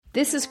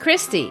This is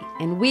Christy,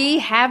 and we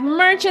have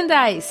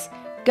merchandise.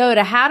 Go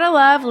to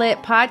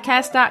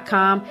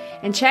howtolovelitpodcast.com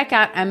and check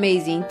out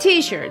amazing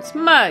t-shirts,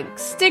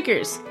 mugs,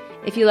 stickers.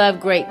 If you love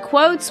great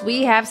quotes,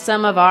 we have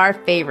some of our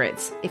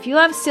favorites. If you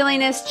love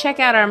silliness, check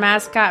out our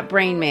mascot,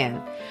 Brain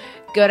Man.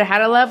 Go to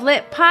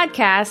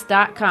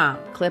howtolovelitpodcast.com,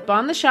 click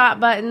on the shop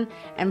button,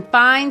 and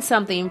find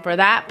something for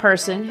that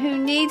person who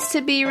needs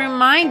to be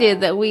reminded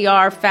that we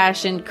are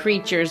fashioned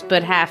creatures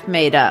but half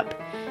made up.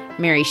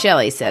 Mary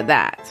Shelley said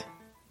that.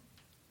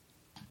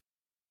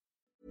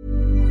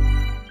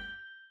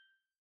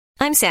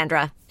 I'm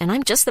Sandra, and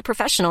I'm just the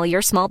professional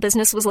your small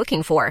business was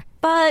looking for.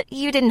 But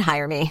you didn't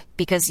hire me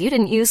because you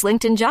didn't use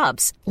LinkedIn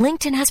Jobs.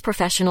 LinkedIn has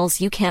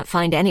professionals you can't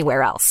find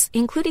anywhere else,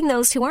 including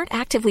those who aren't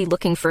actively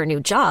looking for a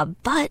new job,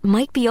 but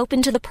might be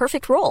open to the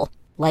perfect role,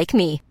 like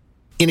me.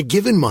 In a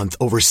given month,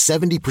 over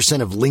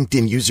 70% of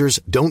LinkedIn users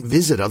don't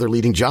visit other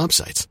leading job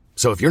sites.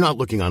 So if you're not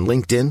looking on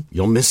LinkedIn,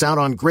 you'll miss out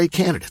on great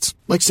candidates,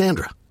 like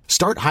Sandra.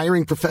 Start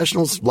hiring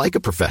professionals like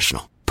a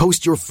professional.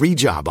 Post your free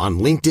job on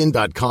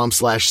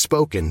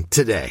linkedin.com/spoken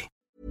today.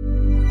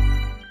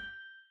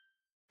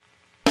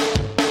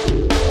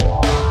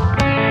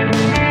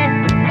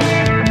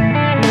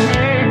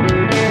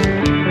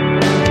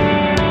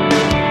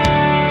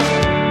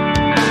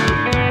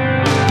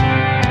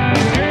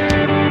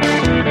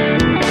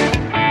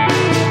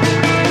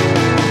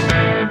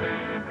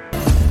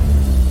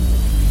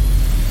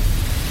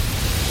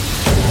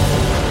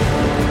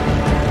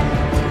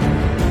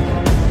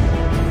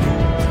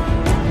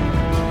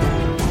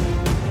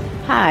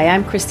 Hi,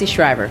 I'm Christy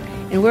Shriver,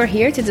 and we're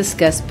here to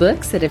discuss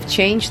books that have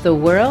changed the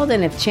world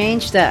and have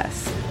changed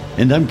us.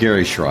 And I'm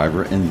Gary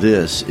Shriver, and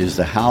this is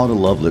the How to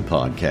Love Lit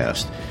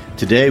podcast.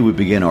 Today we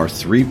begin our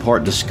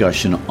three-part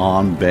discussion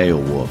on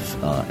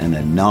Beowulf, an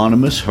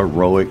anonymous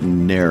heroic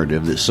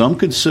narrative that some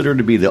consider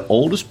to be the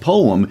oldest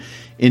poem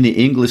in the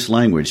English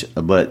language,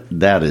 but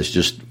that is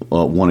just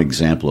one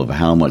example of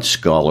how much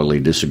scholarly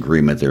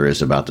disagreement there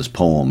is about this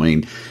poem. I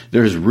mean,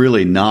 there's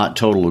really not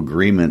total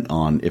agreement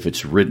on if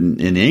it's written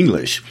in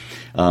English.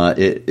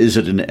 Is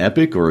it an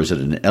epic or is it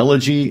an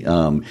elegy?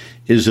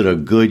 Is it a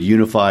good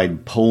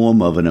unified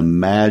poem of an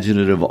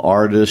imaginative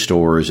artist,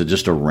 or is it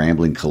just a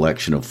rambling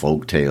collection of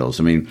folk tales?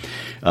 I mean,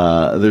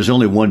 there's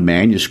only one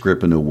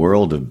manuscript in the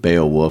world of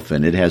Beowulf,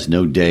 and it has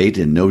no date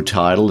and no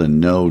title and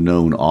no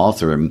known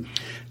author. And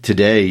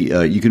today,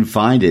 you can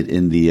find it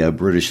in the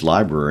British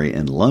Library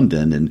in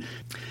London, and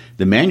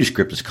the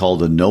manuscript is called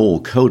the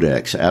Noel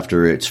Codex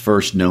after its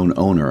first known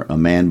owner, a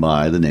man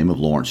by the name of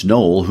Lawrence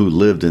Noel, who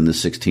lived in the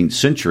 16th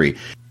century.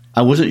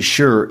 I wasn't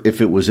sure if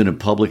it was in a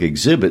public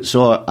exhibit,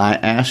 so I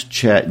asked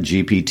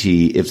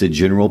ChatGPT if the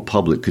general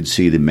public could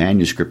see the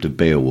manuscript of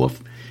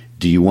Beowulf.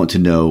 Do you want to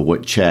know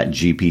what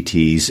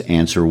ChatGPT's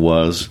answer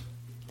was?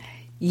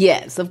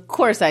 Yes, of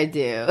course I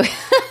do.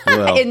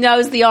 Well, it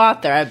knows the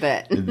author, I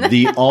bet.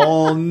 The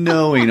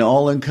all-knowing,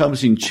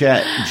 all-encompassing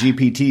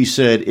ChatGPT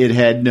said it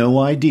had no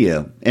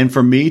idea, and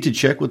for me to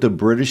check with the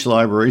British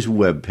Library's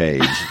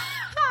webpage.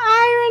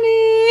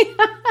 Irony!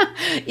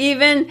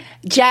 Even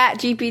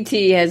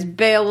ChatGPT has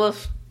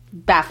Beowulf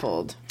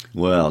baffled.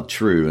 Well,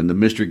 true, and the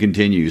mystery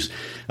continues.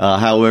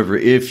 However,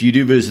 if you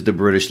do visit the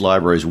British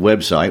Library's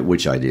website,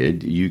 which I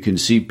did, you can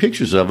see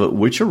pictures of it,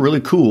 which are really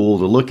cool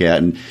to look at.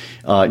 And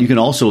you can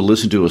also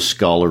listen to a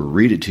scholar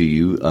read it to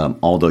you,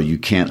 although you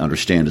can't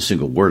understand a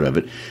single word of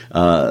it.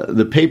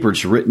 The paper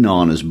it's written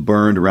on is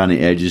burned around the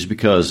edges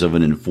because of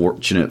an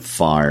unfortunate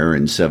fire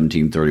in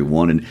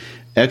 1731, and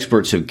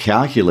experts have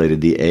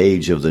calculated the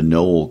age of the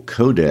Noel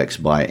Codex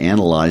by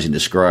analyzing the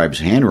scribe's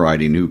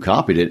handwriting who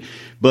copied it,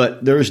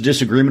 but there's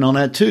disagreement on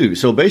that too.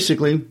 So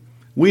basically,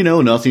 we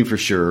know nothing for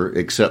sure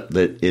except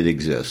that it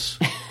exists.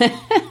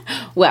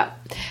 Well,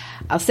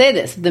 I'll say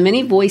this. Of the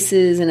many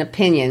voices and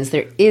opinions,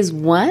 there is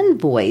one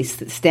voice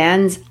that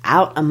stands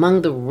out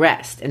among the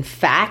rest. In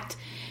fact,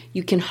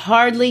 you can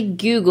hardly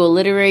Google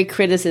literary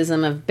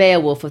criticism of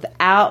Beowulf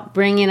without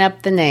bringing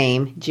up the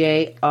name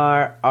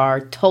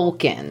JRR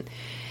Tolkien.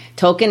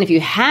 Tolkien, if you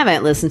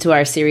haven't listened to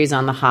our series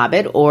on The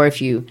Hobbit, or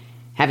if you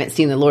haven't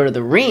seen The Lord of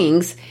the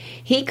Rings,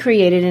 he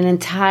created an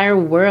entire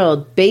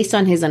world based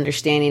on his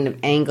understanding of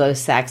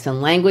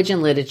Anglo-Saxon language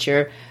and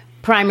literature,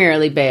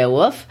 primarily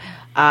Beowulf,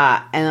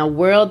 and a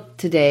world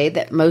today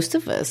that most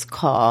of us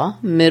call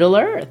Middle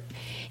Earth.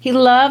 He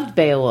loved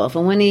Beowulf,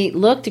 and when he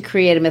looked to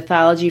create a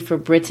mythology for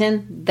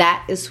Britain,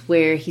 that is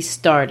where he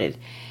started.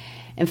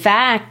 In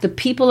fact, the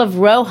people of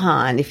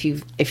Rohan, if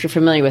you're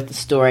familiar with the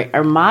story,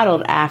 are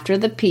modeled after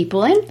the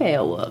people in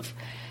Beowulf.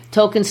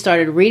 Tolkien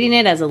started reading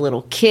it as a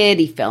little kid.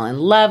 He fell in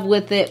love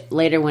with it.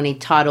 Later, when he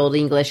taught Old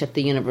English at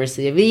the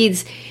University of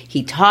Leeds,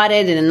 he taught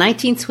it. And in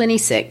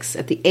 1926,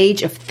 at the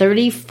age of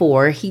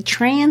 34, he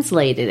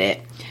translated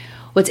it.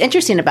 What's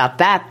interesting about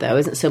that, though,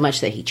 isn't so much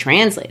that he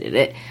translated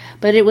it,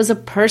 but it was a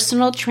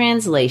personal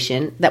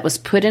translation that was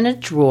put in a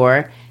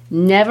drawer,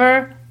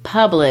 never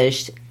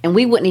published, and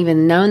we wouldn't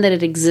even known that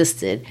it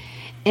existed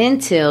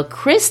until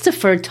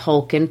Christopher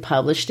Tolkien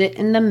published it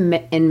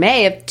in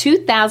May of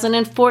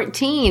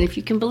 2014, if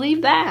you can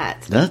believe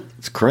that.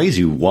 That's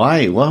crazy.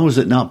 Why was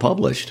it not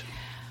published?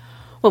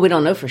 Well, we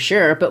don't know for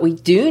sure, but we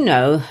do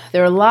know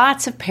there are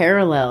lots of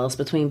parallels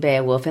between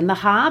Beowulf and The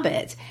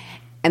Hobbit.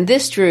 And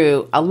this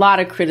drew a lot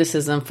of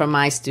criticism from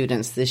my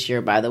students this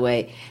year, by the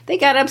way. They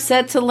got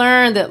upset to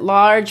learn that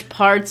large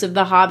parts of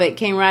The Hobbit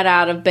came right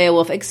out of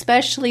Beowulf,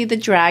 especially the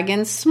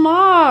dragon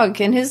Smaug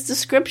and his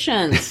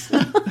descriptions.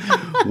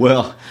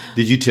 Well,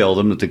 did you tell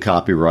them that the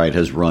copyright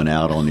has run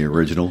out on the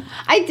original?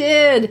 I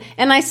did.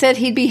 And I said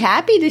he'd be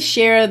happy to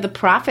share the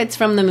profits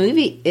from the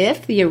movie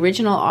if the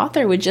original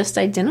author would just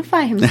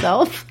identify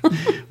himself.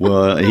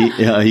 Well,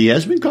 he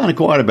has been kind of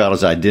quiet about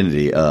his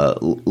identity.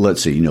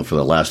 Let's see, for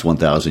the last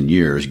 1,000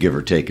 years, give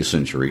or take a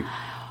century.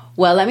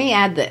 Well, let me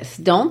add this.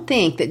 Don't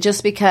think that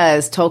just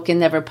because Tolkien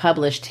never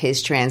published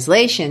his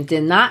translation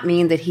did not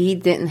mean that he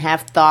didn't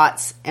have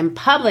thoughts and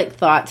public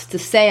thoughts to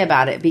say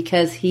about it,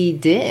 because he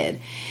did.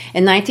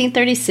 In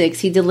 1936,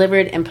 he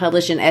delivered and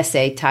published an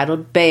essay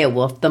titled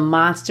Beowulf, The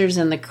Monsters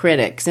and the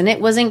Critics, and it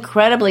was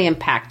incredibly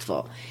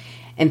impactful.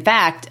 In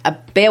fact, a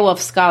Beowulf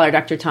scholar,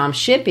 Dr. Tom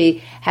Shippey,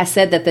 has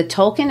said that the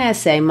Tolkien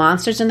essay,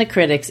 Monsters and the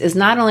Critics, is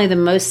not only the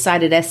most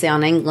cited essay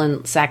on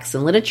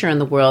Anglo-Saxon literature in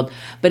the world,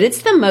 but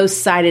it's the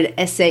most cited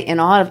essay in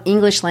all of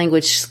English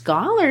language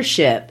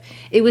scholarship.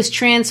 It was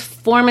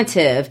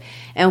transformative,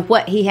 and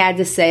what he had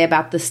to say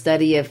about the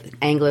study of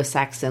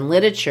Anglo-Saxon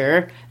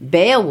literature,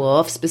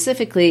 Beowulf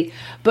specifically,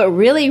 but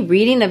really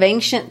reading of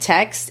ancient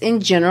texts in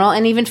general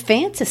and even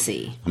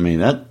fantasy. I mean,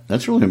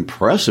 that's really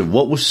impressive.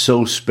 What was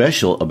so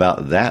special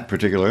about that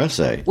particular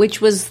essay? Which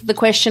was the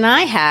question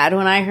I had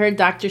when I heard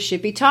Dr.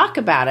 Shippey talk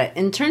about it.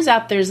 And it turns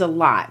out there's a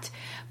lot.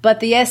 But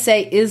the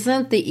essay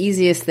isn't the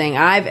easiest thing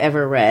I've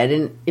ever read.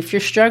 And if you're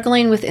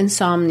struggling with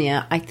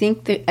insomnia, I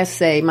think the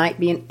essay might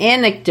be an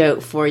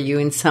anecdote for you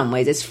in some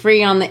ways. It's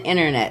free on the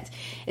internet.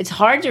 It's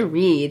hard to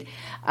read.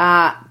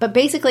 But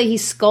basically, he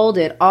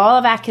scolded all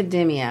of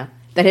academia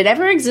that had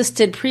ever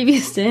existed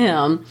previous to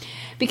him,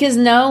 because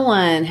no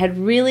one had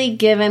really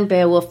given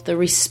Beowulf the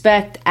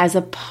respect as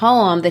a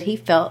poem that he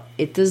felt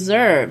it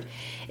deserved.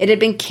 It had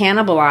been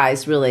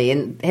cannibalized, really,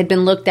 and had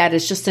been looked at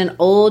as just an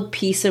old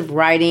piece of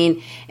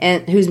writing,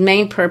 and whose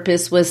main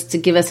purpose was to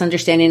give us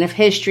understanding of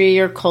history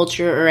or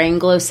culture or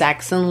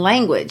Anglo-Saxon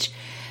language.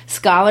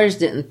 Scholars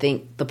didn't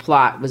think the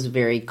plot was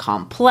very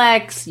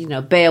complex.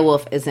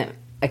 Beowulf isn't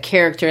a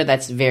character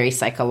that's very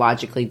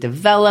psychologically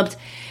developed.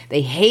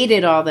 They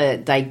hated all the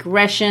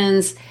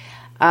digressions.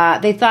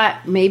 They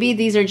thought maybe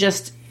these are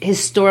just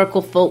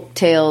historical folk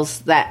tales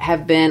that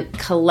have been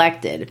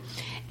collected.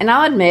 And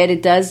I'll admit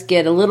it does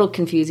get a little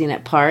confusing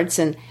at parts,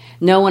 and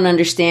no one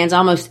understands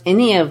almost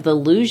any of the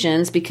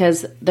allusions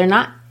because there are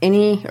not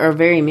any or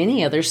very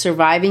many other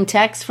surviving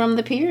texts from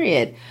the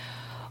period.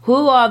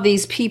 Who are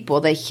these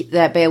people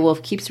that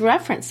Beowulf keeps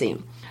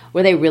referencing?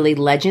 Were they really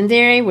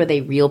legendary? Were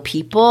they real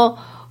people?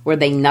 Were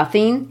they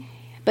nothing?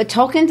 But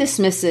Tolkien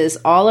dismisses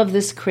all of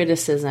this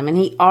criticism, and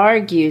he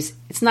argues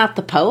it's not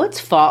the poet's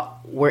fault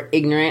we're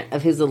ignorant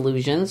of his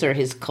allusions or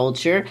his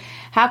culture.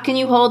 How can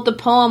you hold the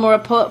poem or a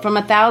poet from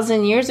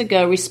 1,000 years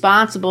ago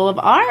responsible of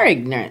our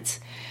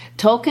ignorance?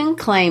 Tolkien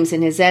claims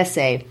in his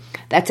essay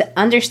that to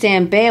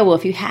understand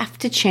Beowulf, you have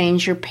to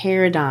change your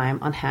paradigm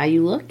on how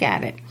you look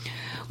at it.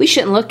 We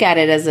shouldn't look at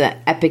it as an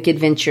epic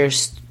adventure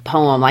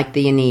poem like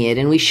the Aeneid,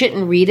 and we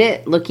shouldn't read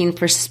it looking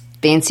for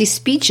fancy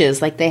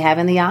speeches like they have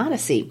in the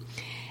Odyssey.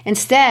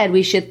 Instead,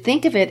 we should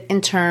think of it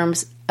in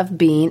terms of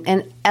being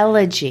an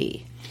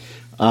elegy.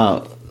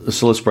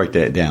 So let's break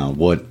that down.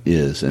 What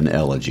is an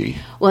elegy?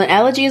 Well, an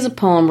elegy is a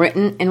poem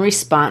written in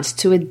response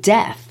to a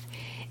death.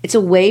 It's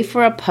a way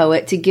for a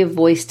poet to give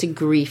voice to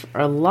grief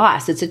or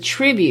loss. It's a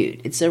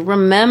tribute. It's a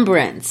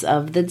remembrance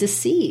of the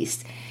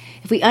deceased.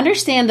 If we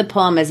understand the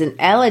poem as an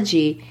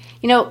elegy,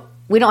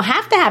 we don't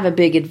have to have a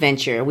big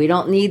adventure. We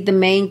don't need the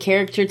main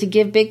character to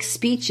give big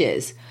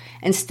speeches.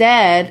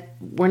 Instead,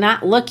 we're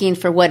not looking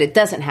for what it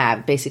doesn't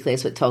have, basically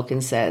is what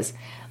Tolkien says.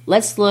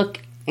 Let's look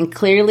and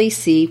clearly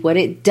see what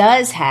it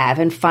does have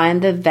and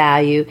find the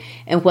value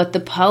in what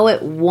the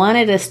poet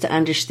wanted us to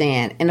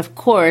understand. And of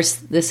course,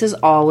 this is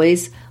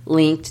always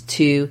linked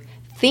to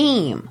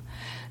theme.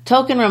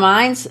 Tolkien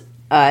reminds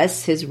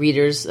us, his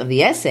readers of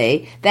the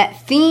essay,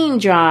 that theme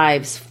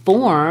drives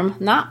form,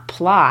 not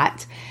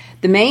plot.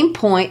 The main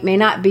point may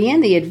not be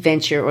in the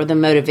adventure or the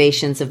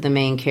motivations of the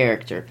main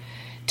character.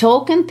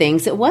 Tolkien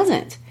thinks it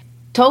wasn't.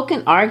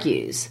 Tolkien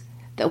argues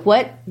that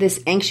what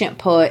this ancient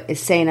poet is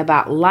saying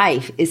about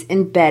life is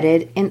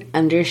embedded in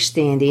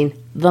understanding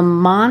the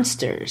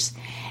monsters.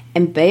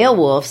 And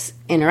Beowulf's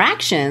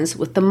interactions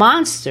with the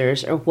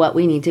monsters are what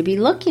we need to be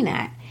looking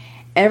at.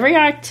 Every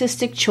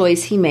artistic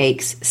choice he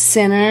makes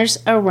centers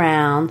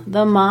around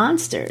the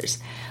monsters.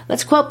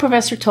 Let's quote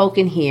Professor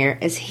Tolkien here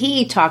as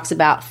he talks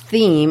about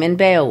theme in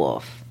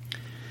Beowulf.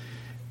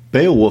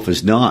 Beowulf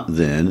is not,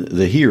 then,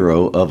 the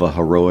hero of a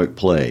heroic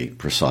play,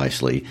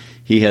 precisely.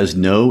 He has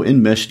no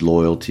enmeshed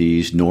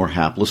loyalties nor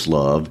hapless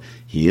love.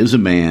 He is a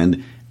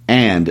man,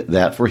 and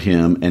that for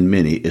him and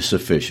many is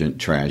sufficient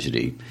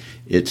tragedy.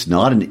 It's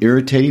not an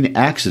irritating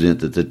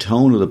accident that the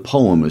tone of the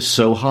poem is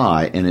so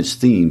high and its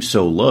theme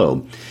so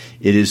low.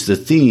 It is the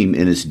theme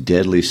in its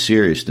deadly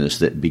seriousness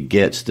that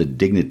begets the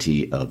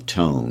dignity of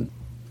tone.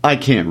 I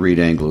can't read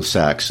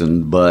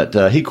Anglo-Saxon,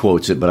 but he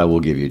quotes it, but I will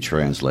give you a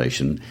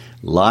translation.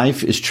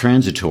 Life is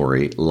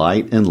transitory,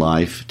 light and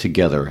life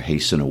together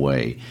hasten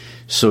away.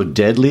 So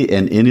deadly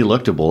and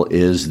ineluctable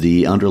is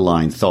the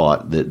underlying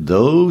thought that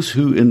those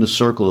who in the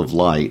circle of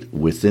light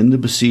within the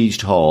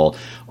besieged hall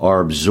are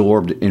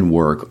absorbed in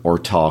work or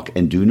talk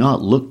and do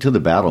not look to the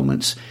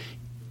battlements,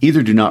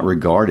 either do not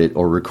regard it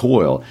or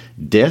recoil.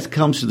 Death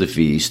comes to the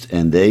feast,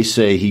 and they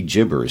say he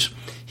gibbers.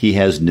 He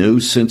has no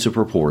sense of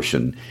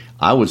proportion.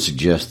 I would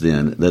suggest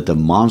then that the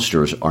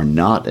monsters are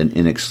not an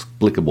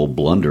inexplicable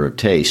blunder of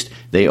taste.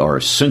 They are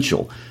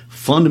essential,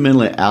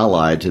 fundamentally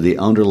allied to the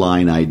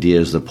underlying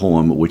ideas of the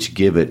poem which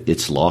give it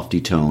its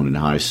lofty tone and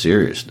high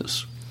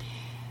seriousness.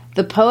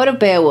 The poet of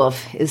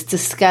Beowulf is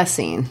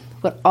discussing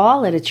what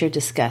all literature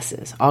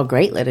discusses, all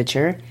great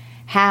literature.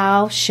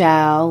 How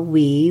shall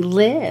we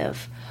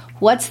live?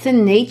 What's the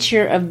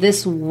nature of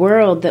this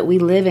world that we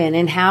live in,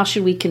 and how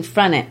should we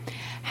confront it?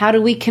 How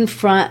do we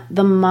confront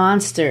the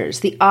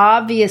monsters, the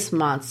obvious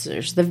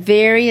monsters, the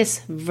various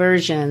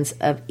versions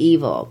of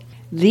evil?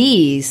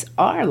 These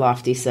are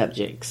lofty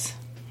subjects.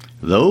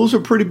 Those are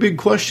pretty big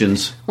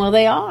questions. Well,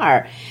 they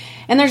are.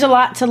 And there's a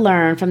lot to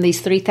learn from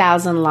these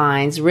 3,000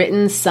 lines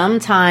written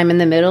sometime in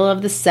the middle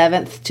of the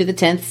 7th to the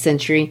 10th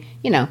century,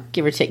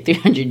 give or take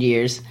 300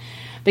 years.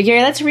 But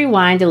Gary, let's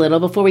rewind a little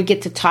before we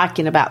get to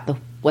talking about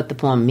what the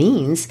poem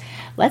means.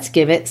 Let's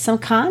give it some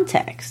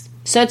context.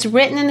 So it's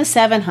written in the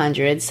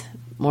 700s,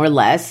 more or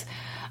less.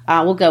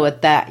 We'll go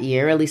with that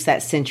year, at least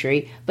that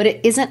century. But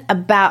it isn't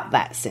about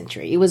that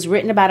century. It was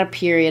written about a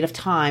period of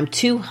time,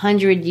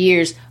 200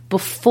 years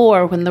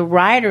before when the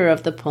writer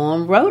of the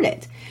poem wrote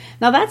it.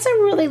 Now, that's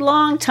a really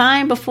long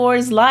time before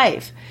his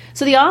life.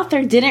 So the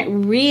author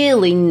didn't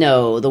really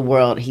know the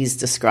world he's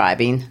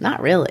describing.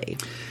 Not really.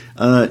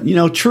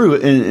 True.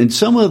 And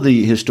some of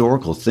the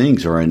historical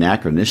things are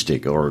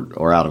anachronistic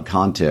or out of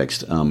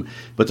context.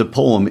 But the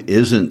poem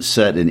isn't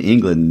set in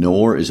England,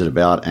 nor is it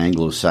about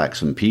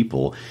Anglo-Saxon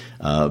people.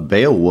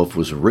 Beowulf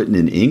was written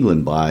in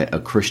England by a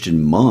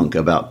Christian monk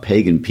about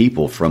pagan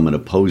people from an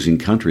opposing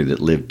country that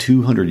lived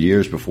 200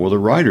 years before the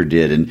writer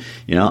did. And,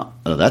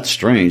 that's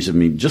strange. I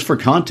mean, just for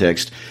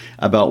context,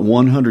 about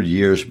 100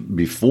 years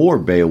before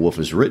Beowulf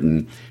was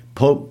written,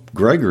 Pope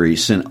Gregory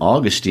sent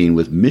Augustine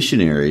with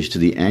missionaries to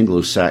the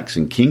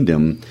Anglo-Saxon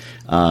kingdom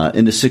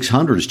in the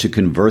 600s to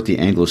convert the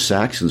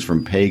Anglo-Saxons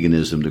from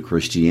paganism to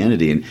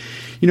Christianity. And,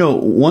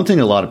 one thing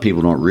a lot of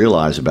people don't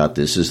realize about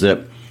this is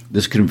that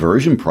this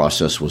conversion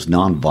process was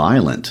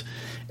nonviolent.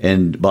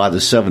 And by the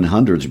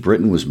 700s,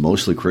 Britain was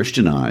mostly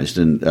Christianized,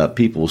 and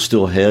people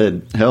still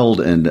held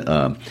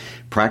and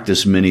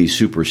practiced many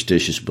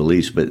superstitious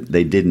beliefs, but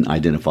they didn't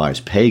identify as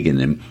pagan.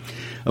 And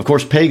of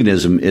course,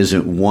 paganism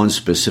isn't one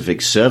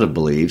specific set of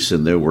beliefs,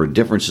 and there were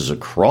differences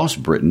across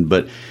Britain,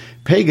 but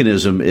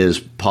paganism is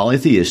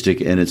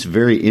polytheistic, and it's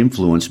very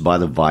influenced by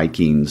the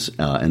Vikings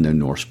and their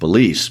Norse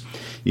beliefs.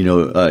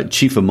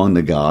 Chief among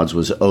the gods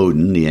was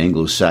Odin. The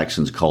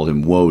Anglo-Saxons called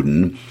him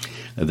Woden.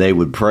 They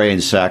would pray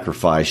and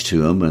sacrifice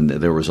to him, and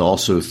there was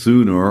also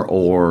Thunor,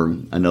 or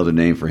another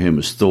name for him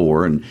is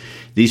Thor. And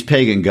these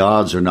pagan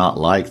gods are not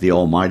like the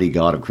almighty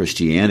God of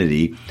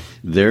Christianity.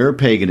 Their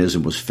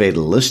paganism was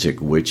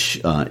fatalistic, which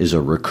is a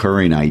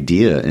recurring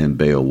idea in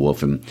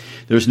Beowulf. And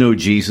there's no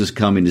Jesus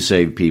coming to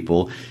save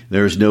people.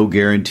 There's no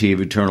guarantee of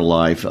eternal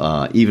life.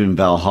 Even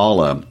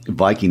Valhalla,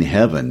 Viking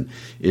heaven,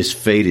 is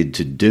fated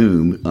to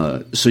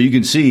doom. So you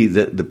can see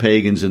that the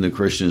pagans and the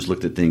Christians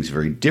looked at things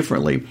very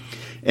differently.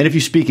 And if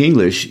you speak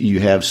English, you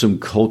have some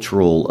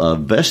cultural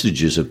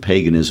vestiges of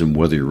paganism,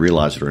 whether you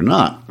realize it or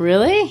not.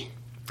 Really?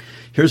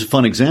 Here's a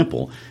fun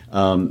example.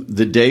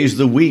 The days of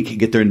the week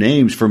get their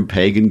names from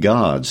pagan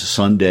gods.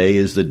 Sunday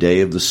is the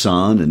day of the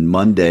sun, and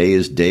Monday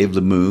is day of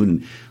the moon,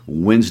 and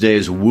Wednesday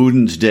is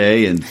Woden's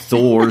day, and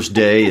Thor's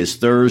day is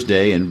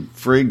Thursday, and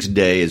Frigg's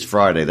day is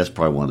Friday. That's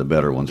probably one of the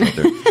better ones right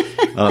there.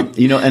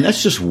 And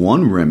that's just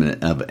one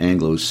remnant of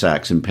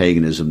Anglo-Saxon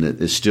paganism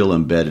that is still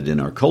embedded in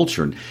our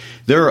culture. And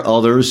there are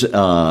others,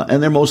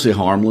 and they're mostly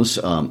harmless.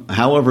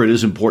 However, it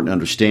is important to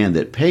understand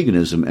that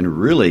paganism, and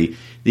really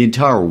the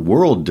entire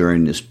world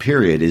during this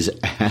period, is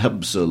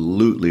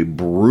absolutely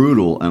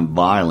brutal and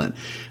violent.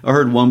 I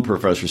heard one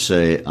professor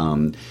say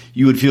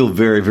you would feel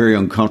very, very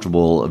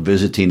uncomfortable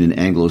visiting an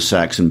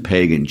Anglo-Saxon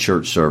pagan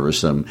church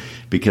service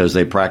because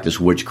they practice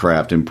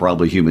witchcraft and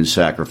probably human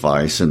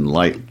sacrifice and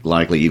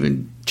likely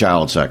even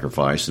child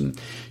sacrifice. And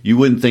you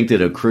wouldn't think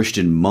that a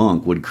Christian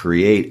monk would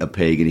create a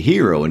pagan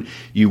hero, and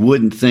you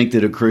wouldn't think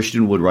that a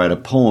Christian would write a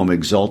poem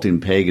exalting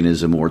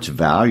paganism or its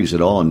values at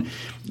all. And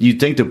you'd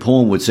think the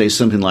poem would say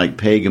something like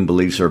pagan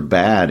beliefs are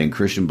bad and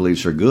Christian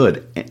beliefs are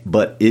good,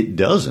 but it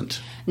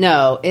doesn't.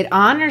 No, it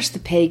honors the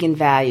pagan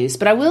values,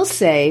 but I will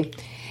say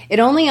it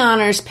only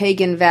honors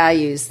pagan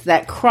values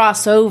that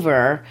cross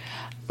over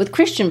with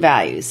Christian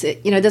values.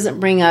 It doesn't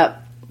bring up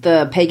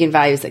the pagan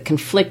values that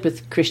conflict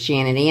with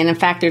Christianity. And in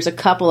fact, there's a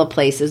couple of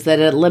places that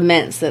it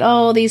laments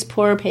that, these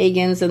poor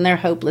pagans and their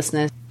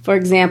hopelessness. For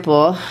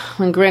example,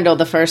 when Grendel,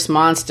 the first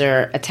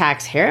monster,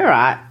 attacks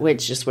Heorot,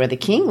 which is where the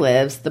king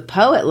lives, the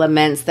poet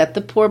laments that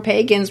the poor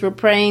pagans were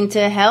praying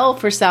to hell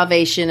for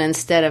salvation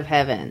instead of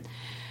heaven.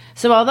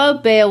 So although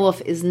Beowulf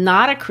is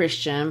not a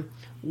Christian,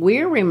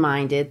 we're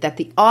reminded that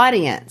the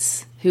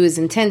audience who is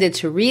intended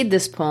to read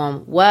this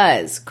poem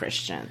was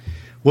Christian.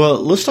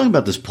 Well, let's talk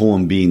about this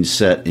poem being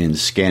set in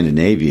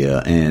Scandinavia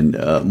and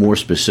more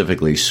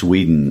specifically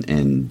Sweden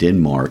and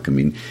Denmark. I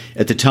mean,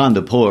 at the time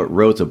the poet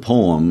wrote the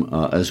poem,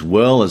 as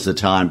well as the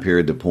time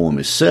period the poem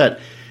is set,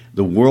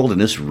 the world in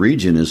this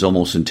region is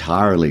almost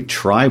entirely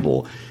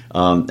tribal.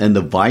 And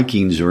the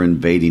Vikings are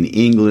invading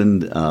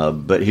England,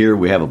 but here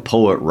we have a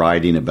poet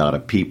writing about a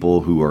people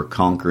who are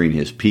conquering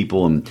his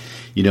people. And,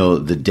 you know,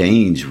 the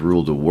Danes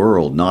ruled the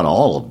world, not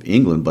all of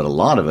England, but a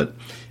lot of it.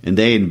 And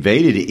they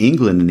invaded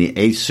England in the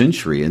 8th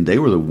century, and they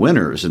were the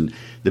winners. And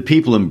the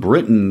people in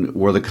Britain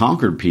were the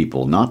conquered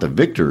people, not the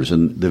victors.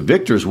 And the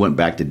victors went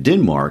back to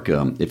Denmark,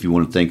 if you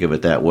want to think of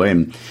it that way.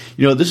 And,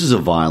 you know, this is a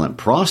violent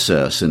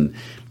process. And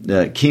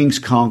kings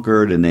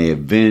conquered, and they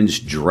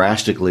avenged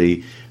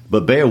drastically.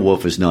 But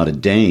Beowulf is not a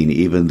Dane,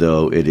 even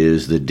though it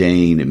is the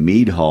Dane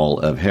mead hall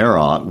of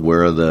Heorot,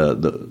 where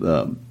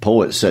the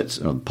poet sets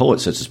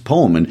his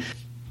poem. And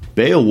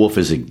Beowulf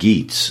is a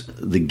Geats.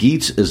 The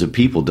Geats as a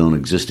people don't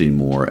exist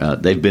anymore.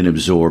 They've been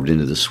absorbed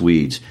into the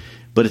Swedes.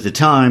 But at the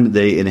time,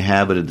 they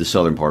inhabited the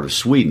southern part of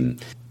Sweden.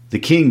 The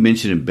king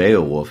mentioned in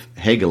Beowulf,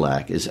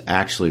 Hygelac, is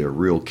actually a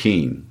real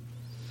king.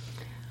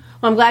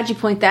 Well, I'm glad you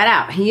point that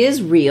out. He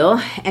is real,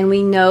 and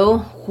we know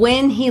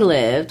when he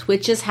lived,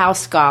 which is how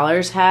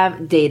scholars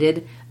have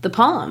dated the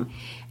poem.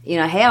 You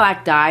know,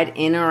 Hygelac died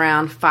in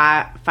around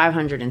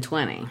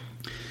 520.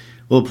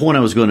 Well, the point I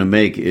was going to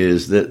make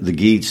is that the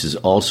Geats is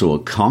also a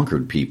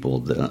conquered people.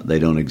 They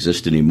don't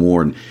exist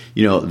anymore. And,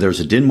 you know, there's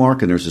a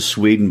Denmark and there's a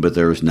Sweden, but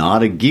there's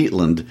not a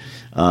Geatland.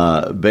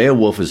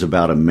 Beowulf is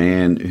about a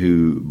man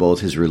who both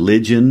his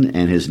religion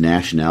and his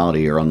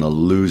nationality are on the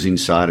losing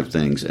side of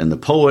things. And the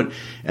poet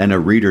and a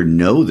reader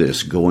know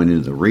this going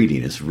into the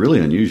reading. It's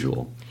really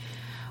unusual.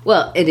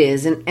 Well, it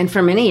is. And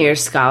for many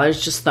years,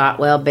 scholars just thought,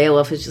 well,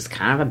 Beowulf is just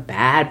kind of a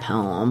bad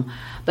poem.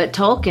 But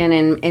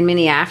Tolkien and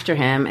many after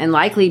him, and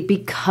likely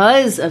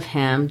because of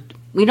him,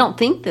 we don't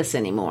think this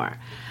anymore.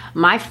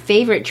 My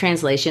favorite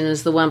translation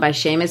is the one by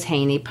Seamus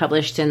Heaney,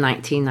 published in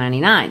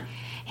 1999.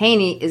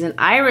 Heaney is an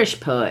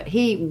Irish poet.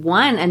 He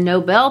won a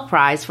Nobel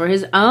Prize for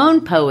his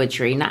own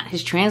poetry, not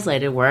his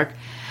translated work.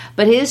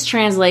 But his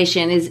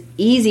translation is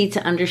easy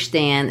to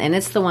understand, and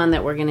it's the one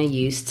that we're going to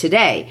use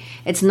today.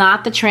 It's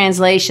not the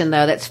translation,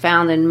 though, that's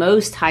found in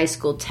most high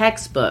school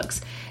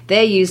textbooks.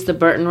 They use the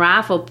Burton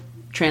Raffles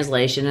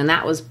translation, and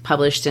that was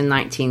published in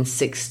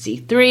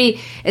 1963.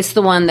 It's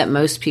the one that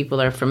most people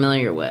are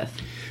familiar with.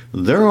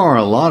 There are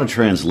a lot of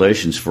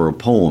translations for a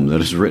poem that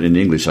is written in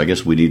English. I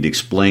guess we need to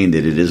explain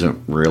that it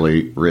isn't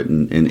really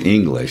written in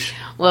English.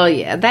 Well,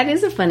 yeah, that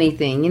is a funny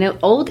thing. You know,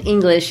 Old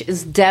English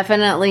is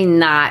definitely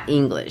not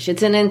English.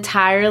 It's an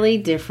entirely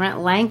different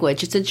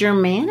language. It's a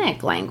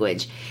Germanic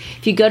language.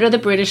 If you go to the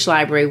British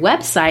Library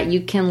website,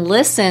 you can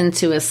listen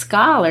to a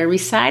scholar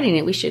reciting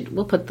it.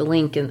 We'll put the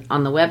link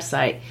on the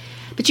website.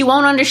 But you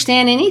won't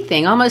understand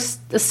anything,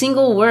 almost a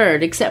single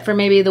word, except for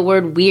maybe the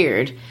word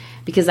weird,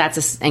 because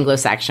that's an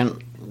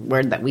Anglo-Saxon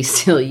word that we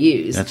still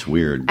use. That's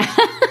weird.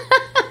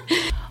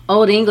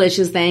 Old English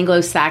is the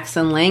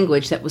Anglo-Saxon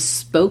language that was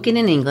spoken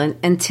in England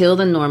until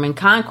the Norman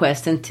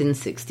Conquest in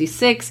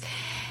 1066.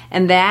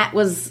 And that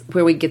was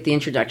where we get the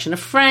introduction of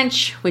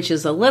French, which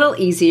is a little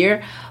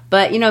easier.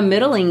 But, you know,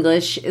 Middle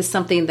English is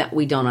something that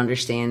we don't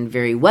understand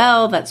very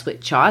well. That's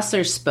what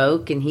Chaucer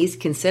spoke, and he's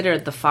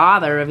considered the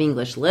father of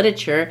English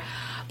literature.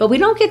 But we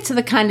don't get to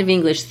the kind of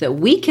English that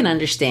we can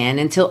understand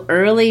until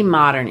early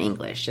modern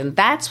English. And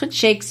that's what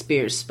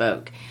Shakespeare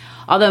spoke.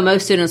 Although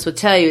most students will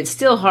tell you it's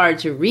still hard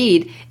to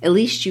read, at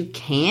least you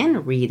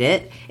can read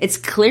it. It's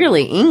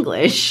clearly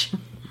English.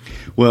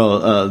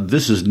 Well,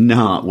 this is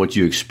not what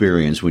you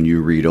experience when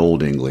you read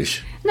Old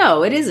English.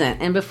 No, it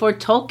isn't. And before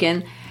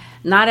Tolkien,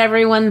 not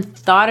everyone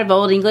thought of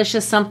Old English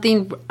as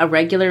something a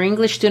regular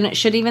English student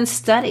should even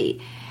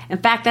study. In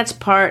fact, that's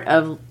part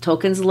of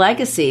Tolkien's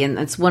legacy, and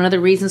that's one of the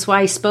reasons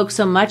why he spoke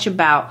so much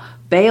about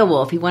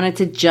Beowulf. He wanted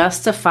to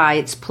justify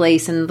its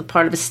place in the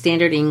part of a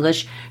standard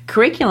English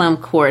curriculum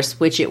course,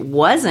 which it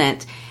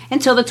wasn't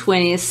until the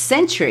 20th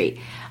century.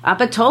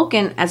 But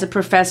Tolkien, as a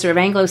professor of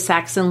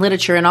Anglo-Saxon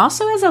literature and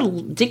also as a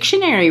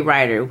dictionary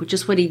writer, which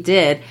is what he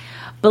did,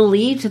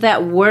 believed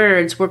that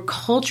words were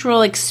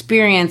cultural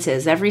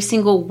experiences, every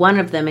single one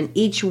of them, and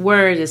each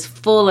word is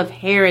full of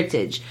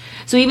heritage.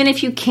 So even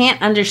if you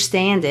can't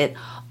understand it,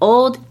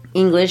 Old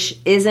English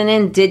is an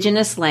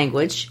indigenous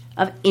language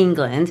of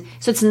England,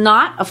 so it's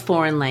not a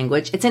foreign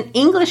language. It's an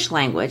English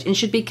language and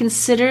should be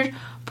considered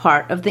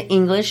part of the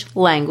English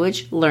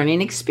language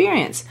learning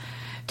experience.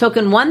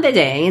 Tolkien won the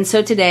day, and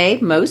so today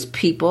most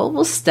people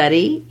will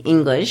study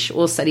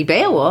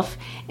Beowulf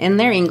in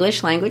their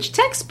English language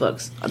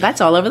textbooks. That's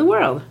all over the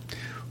world.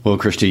 Well,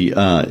 Christy,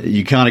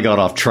 you kind of got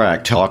off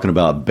track talking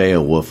about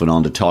Beowulf and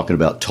on to talking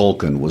about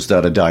Tolkien. Was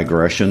that a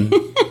digression?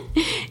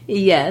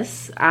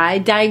 Yes, I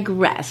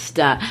digressed.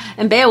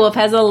 And Beowulf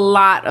has a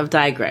lot of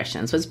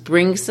digressions, which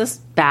brings us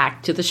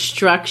back to the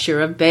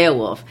structure of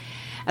Beowulf.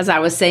 As I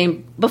was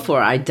saying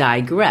before I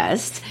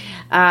digressed,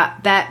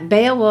 that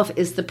Beowulf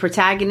is the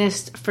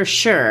protagonist for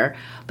sure,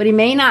 but he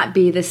may not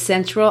be the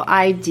central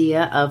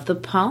idea of the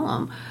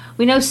poem.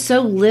 We know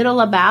so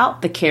little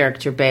about the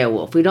character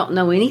Beowulf. We don't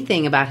know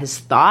anything about his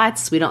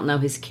thoughts. We don't know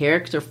his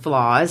character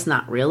flaws,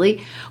 not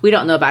really. We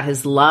don't know about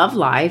his love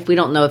life. We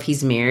don't know if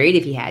he's married,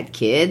 if he had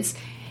kids.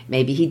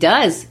 Maybe he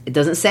does. It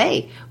doesn't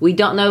say. We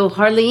don't know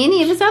hardly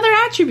any of his other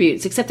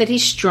attributes, except that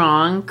he's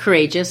strong,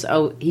 courageous.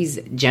 Oh, he's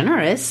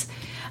generous.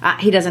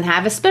 He doesn't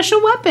have a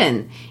special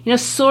weapon.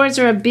 Swords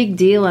are a big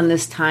deal in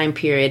this time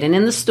period and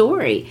in the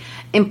story.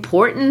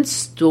 Important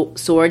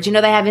swords,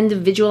 they have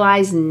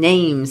individualized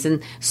names,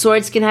 and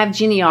swords can have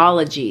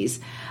genealogies.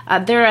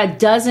 There are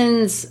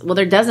dozens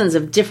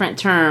of different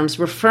terms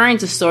referring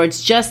to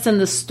swords just in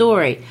the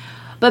story.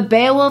 But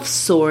Beowulf's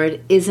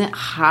sword isn't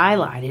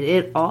highlighted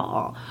at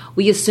all.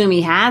 We assume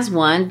he has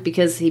one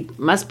because he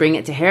must bring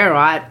it to Heorot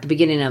at the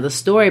beginning of the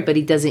story, but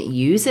he doesn't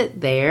use it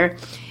there.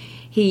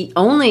 He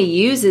only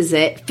uses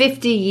it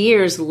 50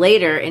 years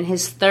later in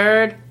his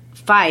third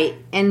fight,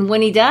 and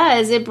when he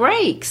does, it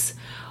breaks.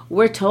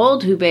 We're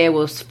told who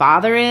Beowulf's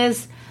father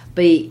is,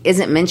 but he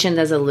isn't mentioned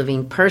as a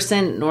living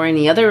person, nor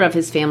any other of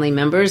his family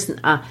members.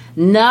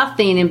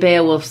 Nothing in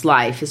Beowulf's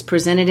life is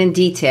presented in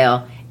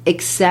detail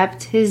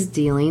except his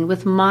dealing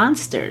with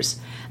monsters.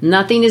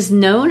 Nothing is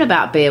known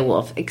about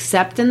Beowulf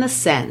except in the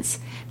sense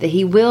that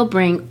he will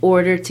bring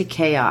order to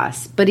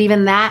chaos, but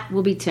even that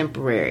will be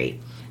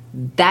temporary.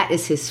 That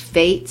is his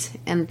fate,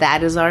 and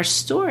that is our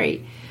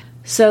story.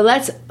 So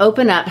let's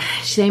open up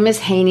Seamus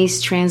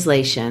Heaney's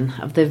translation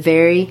of the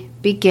very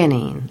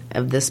beginning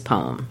of this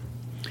poem.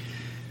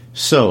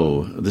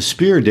 So, the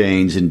Spear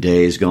Danes in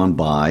days gone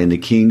by, and the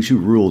kings who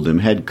ruled them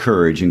had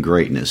courage and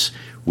greatness.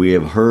 We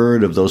have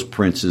heard of those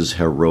princes'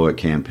 heroic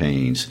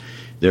campaigns.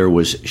 There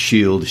was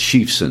Shield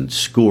Sheafson,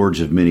 scourge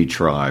of many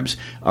tribes,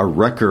 a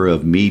wrecker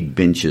of mead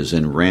benches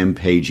and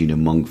rampaging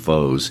among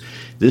foes.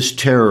 This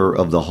terror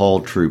of the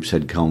hall troops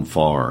had come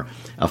far.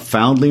 A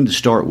foundling to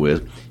start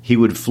with, he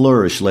would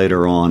flourish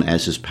later on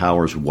as his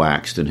powers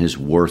waxed and his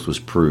worth was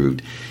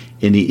proved.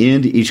 In the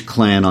end, each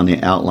clan on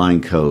the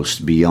outlying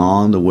coast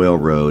beyond the Whale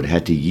Road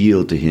had to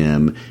yield to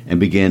him and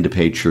began to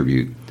pay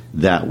tribute.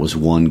 That was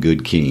one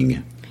good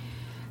king.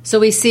 So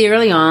we see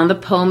early on the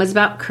poem is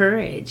about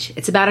courage.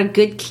 It's about a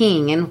good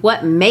king and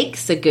what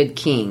makes a good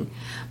king.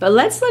 But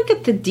let's look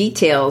at the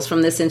details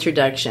from this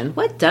introduction.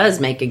 What does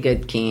make a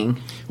good king?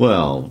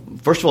 Well,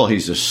 first of all,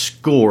 he's a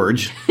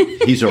scourge.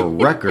 He's a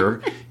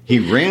wrecker. He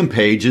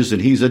rampages,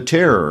 and he's a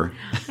terror.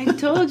 I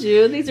told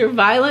you, these are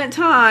violent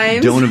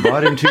times. Don't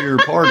invite him to your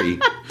party.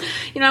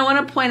 I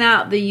want to point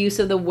out the use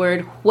of the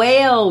word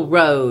whale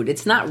road.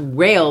 It's not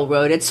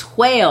railroad, it's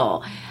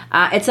whale.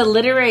 It's a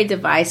literary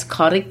device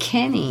called a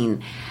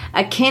kenning.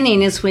 A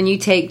kenning is when you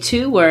take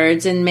two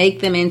words and make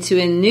them into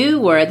a new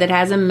word that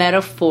has a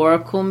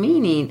metaphorical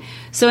meaning.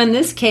 So in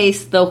this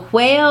case, the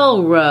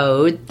whale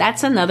road,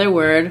 that's another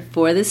word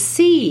for the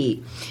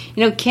sea.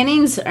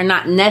 Kennings are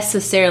not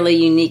necessarily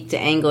unique to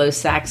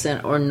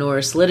Anglo-Saxon or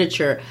Norse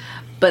literature,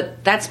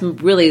 but that's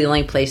really the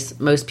only place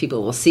most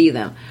people will see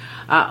them.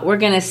 We're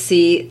going to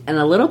see in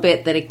a little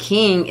bit that a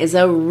king is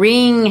a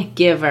ring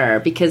giver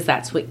because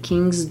that's what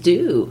kings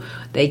do.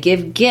 They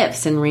give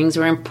gifts, and rings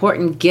are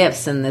important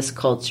gifts in this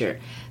culture.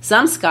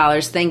 Some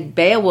scholars think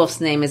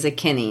Beowulf's name is a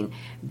kenning.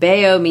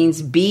 Beo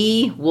means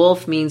bee,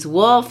 wolf means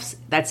wolf.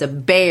 That's a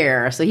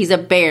bear. So he's a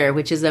bear,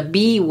 which is a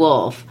bee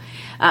wolf.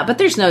 But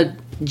there's no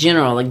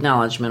general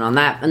acknowledgement on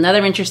that.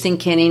 Another interesting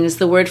kenning is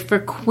the word for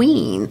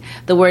queen.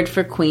 The word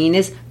for queen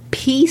is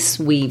peace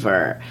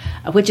weaver,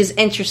 which is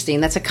interesting.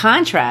 That's a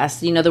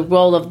contrast, the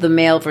role of the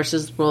male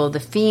versus the role of the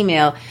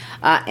female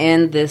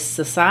in this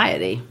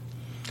society.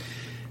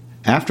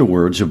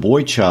 Afterwards, a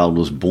boy child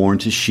was born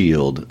to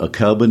Shield, a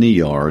cub in the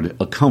yard,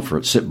 a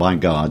comfort sent by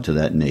God to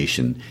that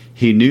nation.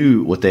 He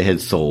knew what they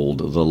had told,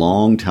 the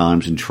long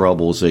times and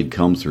troubles they'd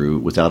come through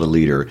without a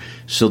leader.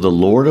 So the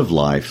Lord of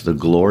life, the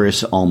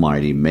glorious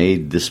Almighty,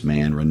 made this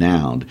man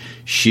renowned.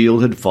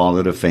 Shield had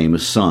fathered a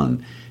famous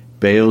son.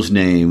 Beow's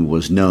name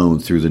was known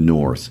through the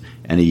north,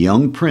 and a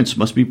young prince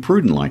must be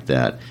prudent like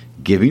that,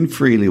 giving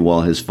freely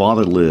while his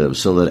father lives,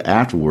 so that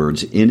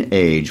afterwards, in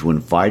age, when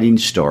fighting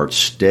starts,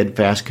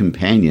 steadfast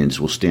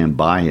companions will stand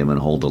by him and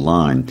hold the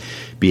line.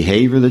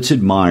 Behavior that's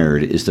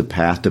admired is the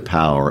path to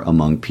power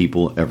among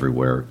people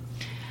everywhere.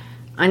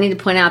 I need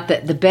to point out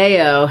that the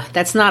Beo,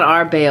 that's not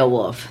our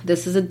Beowulf.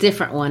 This is a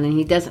different one, and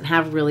he doesn't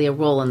have really a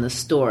role in the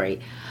story.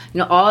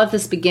 All of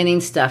this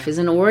beginning stuff is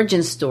an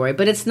origin story,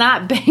 but it's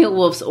not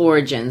Beowulf's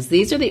origins.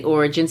 These are the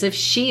origins of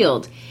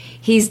Shield.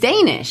 He's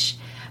Danish,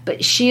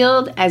 but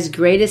Shield, as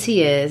great as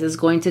he is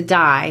going to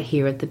die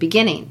here at the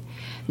beginning.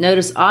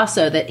 Notice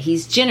also that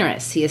he's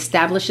generous. He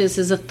establishes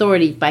his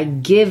authority by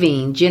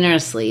giving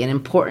generously, an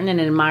important and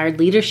admired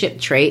leadership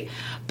trait,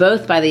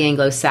 both by the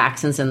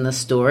Anglo-Saxons in the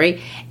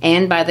story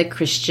and by the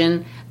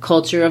Christian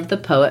culture of the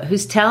poet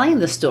who's telling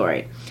the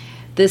story.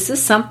 This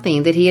is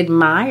something that he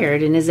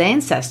admired in his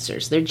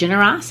ancestors, their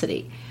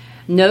generosity.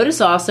 Notice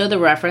also the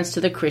reference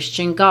to the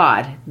Christian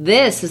God.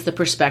 This is the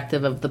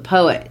perspective of the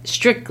poet,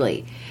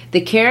 strictly.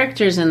 The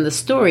characters in the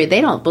story,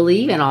 they don't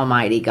believe in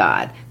Almighty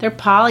God. They're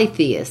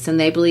polytheists, and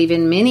they believe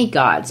in many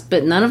gods,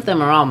 but none of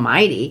them are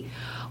almighty.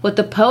 What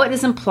the poet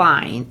is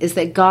implying is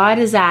that God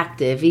is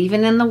active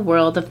even in the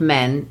world of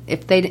men,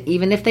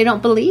 even if they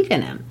don't believe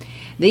in him.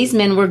 These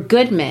men were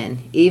good men,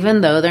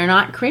 even though they're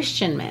not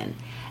Christian men.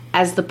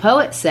 As the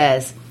poet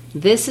says,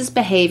 this is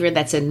behavior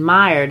that's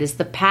admired as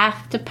the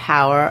path to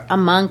power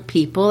among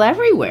people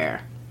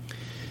everywhere.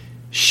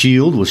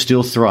 Shield was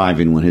still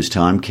thriving when his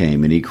time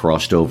came and he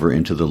crossed over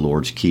into the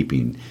Lord's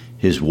keeping.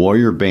 His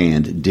warrior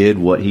band did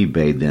what he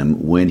bade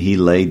them when he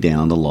laid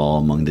down the law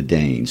among the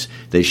Danes.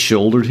 They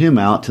shouldered him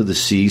out to the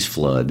sea's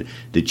flood,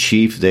 the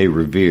chief they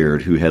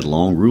revered who had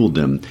long ruled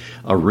them.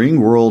 A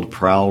ring-whirled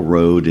prow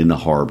rode in the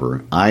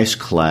harbor,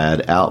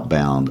 ice-clad,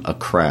 outbound, a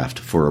craft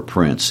for a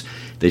prince.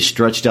 They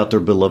stretched out their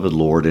beloved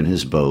Lord in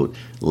his boat,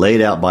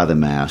 laid out by the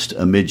mast,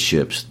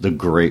 amidships, the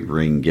great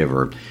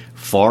ring-giver.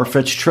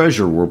 Far-fetched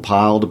treasure were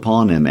piled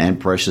upon him and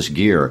precious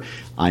gear.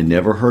 I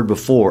never heard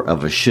before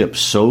of a ship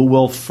so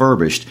well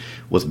furbished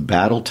with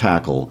battle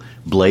tackle,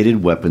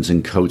 bladed weapons,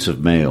 and coats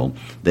of mail.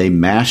 They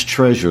massed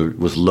treasure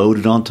was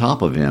loaded on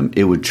top of him.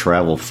 It would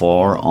travel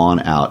far on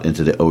out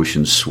into the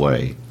ocean's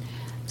sway.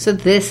 So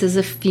this is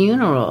a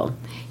funeral.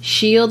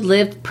 Shield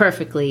lived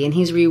perfectly, and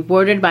he's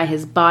rewarded by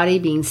his body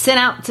being sent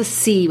out to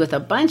sea with a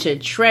bunch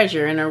of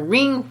treasure in a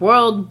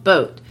ring-whirled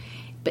boat.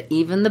 But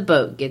even the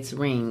boat gets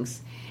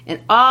rings. And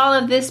all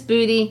of this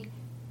booty,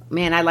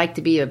 man, I'd like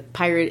to be a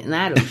pirate in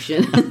that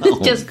ocean,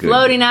 just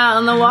floating out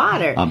on the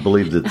water. I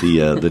believe that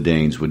the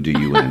Danes would do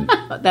you in.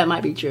 That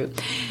might be true.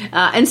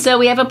 And so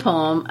we have a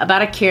poem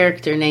about a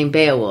character named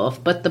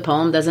Beowulf, but the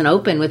poem doesn't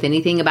open with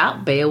anything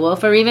about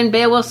Beowulf or even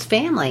Beowulf's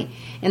family.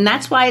 And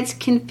that's why it's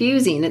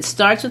confusing. It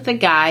starts with a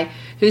guy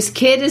whose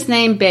kid is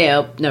named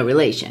Beowulf, no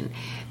relation.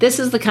 This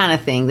is the kind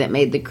of thing that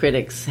made the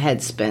critics'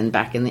 head spin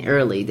back in the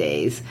early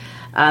days.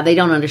 They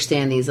don't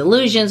understand these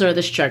allusions or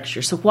the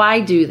structure. So why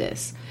do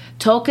this?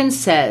 Tolkien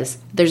says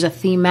there's a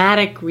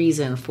thematic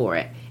reason for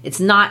it. It's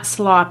not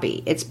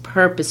sloppy. It's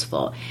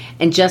purposeful.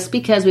 And just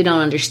because we don't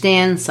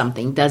understand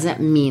something doesn't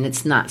mean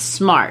it's not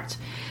smart.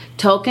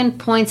 Tolkien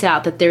points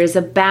out that there is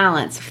a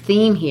balance of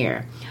theme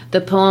here.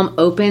 The poem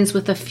opens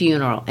with a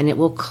funeral, and it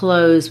will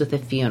close with a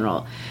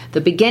funeral.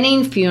 The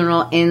beginning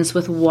funeral ends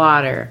with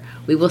water.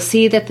 We will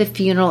see that the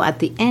funeral at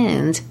the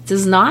end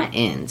does not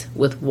end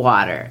with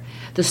water.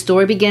 The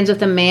story begins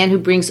with a man who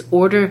brings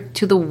order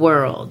to the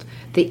world.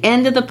 The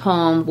end of the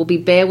poem will be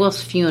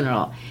Beowulf's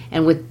funeral,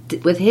 and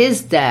with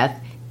his death,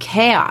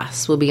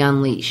 chaos will be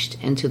unleashed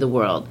into the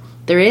world.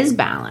 There is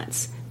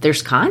balance.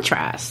 There's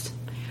contrast.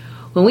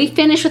 When we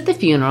finish with the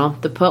funeral,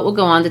 the poet will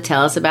go on to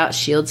tell us about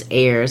Shield's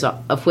heirs,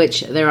 of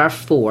which there are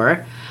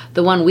 4.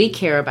 The one we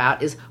care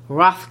about is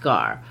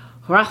Hrothgar.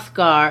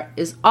 Hrothgar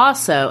is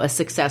also a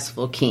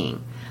successful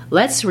king.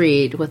 Let's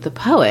read what the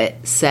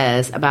poet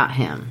says about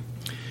him.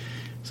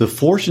 The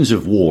fortunes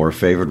of war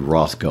favored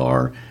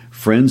Hrothgar.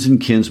 Friends and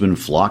kinsmen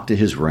flocked to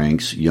his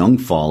ranks, young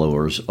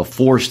followers, a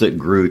force that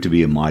grew to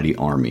be a mighty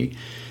army.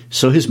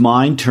 So his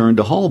mind turned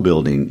to hall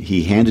building.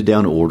 He handed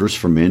down orders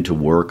for men to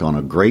work on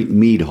a great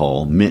mead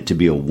hall meant to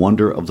be a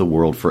wonder of the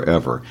world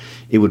forever.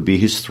 It would be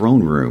his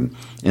throne room,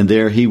 and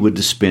there he would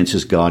dispense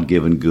his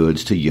God-given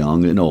goods to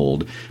young and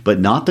old,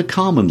 but not the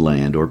common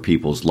land or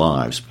people's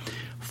lives.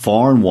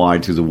 Far and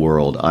wide through the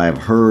world, I have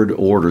heard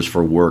orders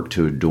for work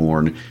to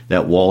adorn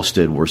that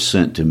wallstead were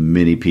sent to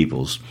many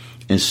peoples.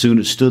 And soon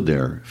it stood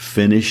there,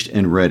 finished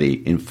and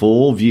ready, in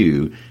full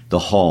view, the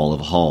hall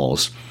of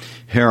halls.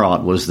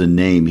 Heorot was the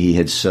name he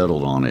had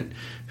settled on it,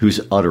 whose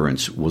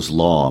utterance was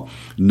law.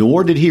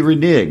 Nor did he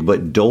renege,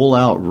 but dole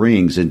out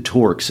rings and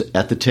torques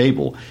at the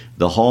table.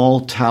 The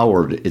hall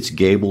towered, its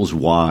gables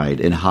wide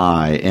and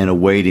high, and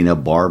awaiting a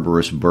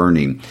barbarous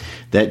burning.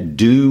 That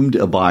doomed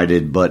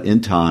abided, but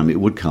in time it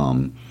would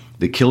come.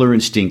 The killer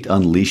instinct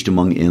unleashed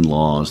among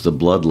in-laws, the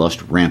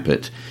bloodlust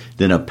rampant.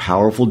 Then a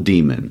powerful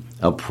demon,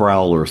 a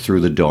prowler through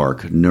the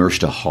dark,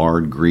 nursed a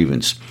hard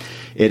grievance.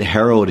 It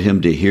harrowed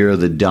him to hear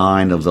the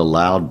dying of the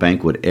loud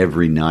banquet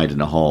every night in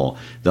the hall,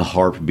 the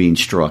harp being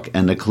struck,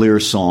 and the clear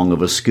song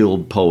of a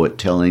skilled poet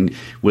telling,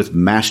 with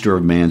master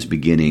of man's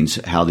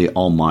beginnings, how the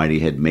Almighty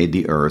had made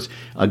the earth,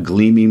 a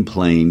gleaming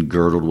plain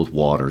girdled with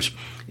waters.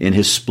 In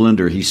his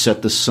splendor he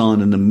set the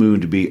sun and the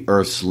moon to be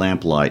earth's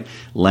lamplight,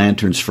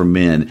 lanterns for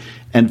men,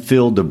 and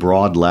filled the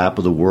broad lap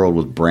of the world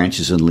with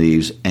branches and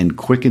leaves, and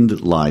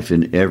quickened life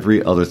in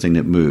every other thing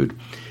that moved.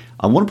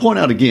 I want to point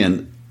out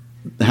again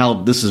how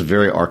this is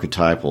very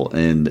archetypal,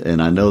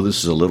 and I know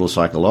this is a little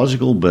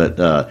psychological,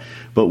 but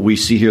we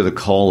see here the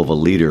call of a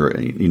leader,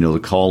 the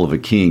call of a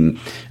king.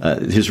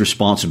 His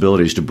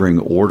responsibility is to bring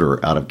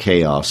order out of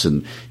chaos,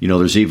 and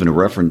there's even a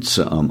reference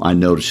I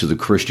noticed to the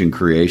Christian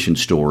creation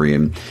story,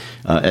 and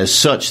as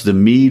such, the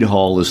mead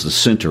hall is the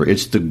center.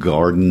 It's the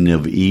Garden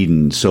of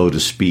Eden, so to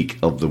speak,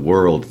 of the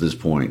world at this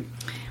point.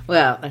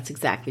 Well, that's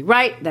exactly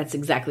right. That's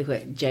exactly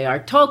what J.R.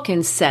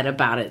 Tolkien said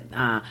about it.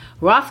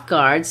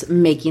 Hrothgar's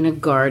making a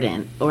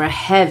garden or a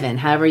heaven,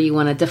 however you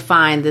want to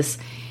define this,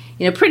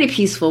 pretty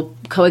peaceful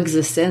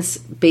coexistence,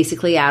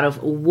 basically out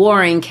of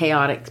warring,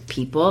 chaotic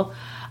people.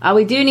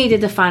 We do need to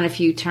define a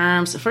few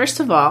terms. First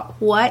of all,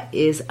 what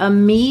is a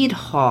mead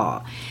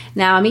hall?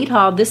 Now, a mead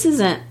hall, this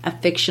isn't a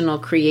fictional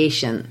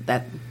creation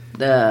that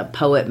the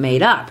poet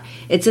made up.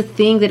 It's a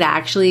thing that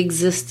actually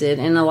existed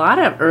in a lot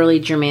of early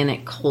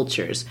Germanic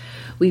cultures.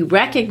 We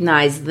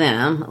recognize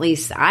them, at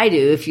least I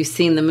do, if you've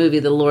seen the movie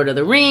The Lord of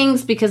the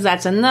Rings, because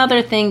that's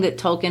another thing that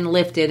Tolkien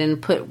lifted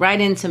and put right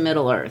into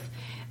Middle-earth.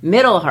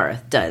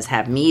 Middle-earth does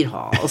have mead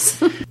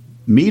halls.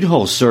 Mead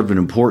halls served an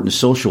important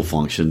social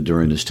function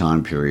during this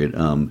time period.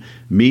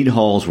 Mead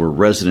halls were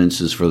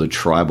residences for the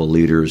tribal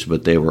leaders,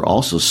 but they were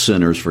also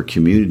centers for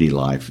community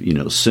life,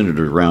 centered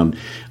around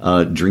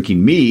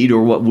drinking mead,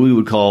 or what we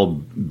would call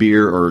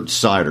beer or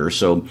cider.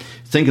 So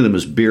think of them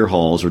as beer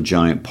halls or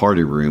giant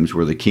party rooms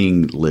where the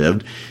king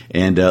lived.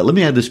 And let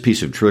me add this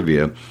piece of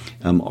trivia.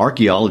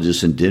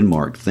 Archaeologists in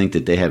Denmark think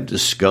that they have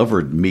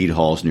discovered mead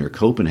halls near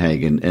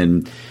Copenhagen,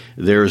 and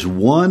there's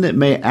one that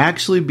may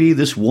actually be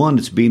this one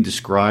that's being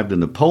described in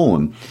the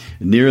poem.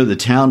 Near the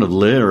town of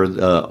Leer,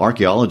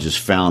 archaeologists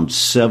found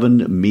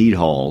 7 mead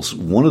halls.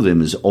 One of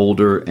them is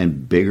older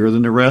and bigger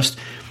than the rest.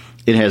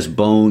 It has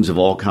bones of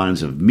all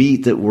kinds of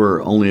meat that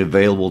were only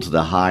available to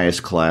the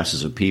highest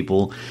classes of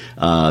people.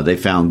 They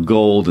found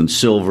gold and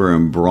silver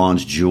and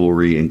bronze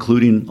jewelry,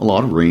 including a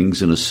lot of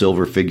rings and a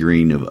silver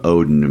figurine of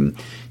Odin. And,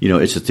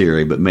 it's a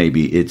theory, but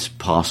maybe it's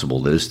possible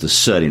that it's the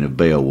setting of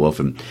Beowulf.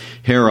 And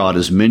Herod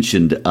is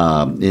mentioned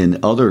in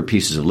other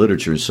pieces of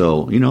literature.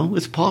 So,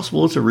 it's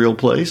possible it's a real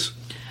place.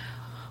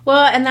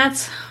 Well, and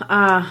that's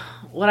why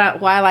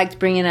I liked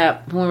bringing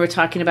up when we were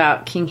talking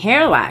about King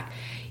Harlack.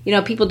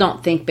 People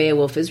don't think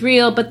Beowulf is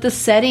real, but the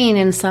setting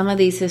and some of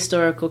these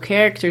historical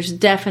characters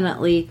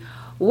definitely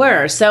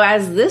were. So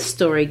as this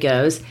story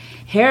goes,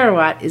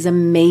 Heorot is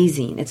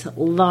amazing. It's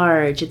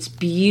large, it's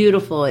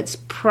beautiful, it's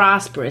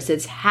prosperous,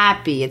 it's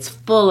happy, it's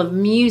full of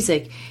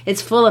music,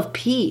 it's full of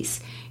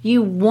peace.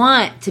 You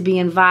want to be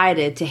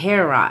invited to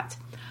Heorot.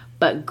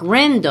 But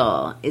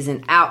Grendel is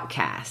an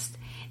outcast.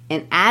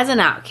 And as an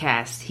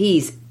outcast,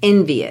 he's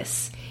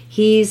envious.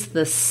 He's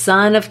the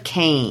son of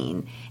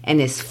Cain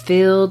and is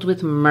filled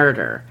with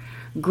murder.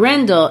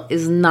 Grendel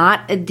is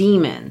not a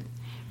demon.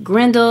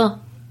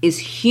 Grendel is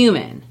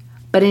human,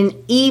 but an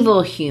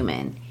evil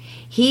human.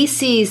 He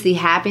sees the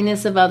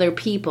happiness of other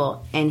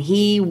people, and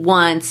he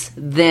wants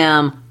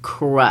them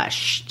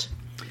crushed.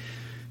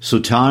 So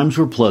times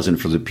were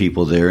pleasant for the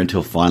people there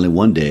until finally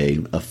one day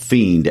a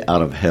fiend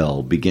out of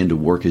hell began to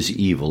work his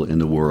evil in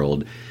the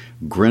world.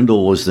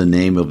 Grendel was the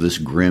name of this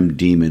grim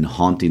demon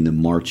haunting the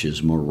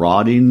marches,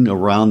 marauding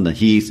around the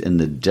heath and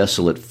the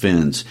desolate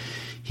fens.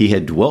 He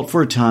had dwelt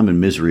for a time in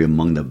misery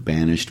among the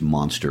banished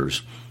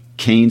monsters,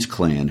 Cain's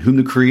clan, whom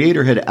the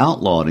Creator had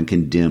outlawed and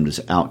condemned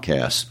as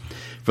outcasts.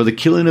 For the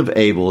killing of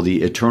Abel,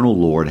 the eternal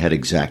Lord had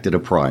exacted a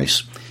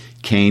price.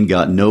 Cain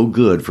got no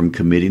good from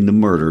committing the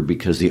murder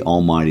because the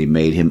Almighty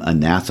made him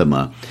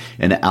anathema,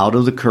 and out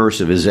of the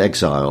curse of his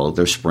exile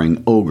there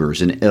sprang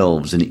ogres and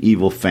elves and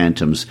evil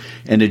phantoms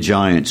and the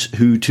giants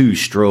who too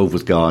strove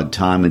with God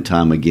time and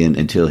time again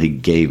until he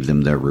gave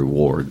them their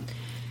reward.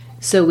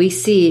 So we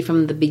see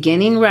from the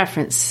beginning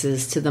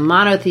references to the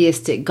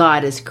monotheistic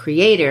God as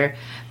creator,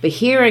 but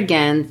here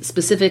again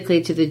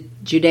specifically to the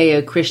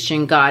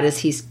Judeo-Christian God as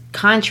he's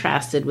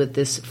contrasted with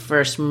this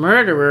first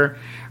murderer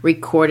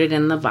recorded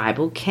in the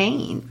Bible,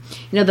 Cain.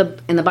 In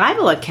the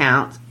Bible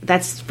account,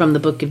 that's from the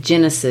book of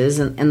Genesis,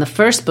 and in the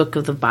first book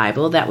of the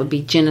Bible, that would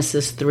be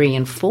Genesis 3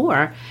 and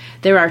 4,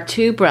 there are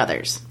 2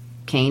 brothers,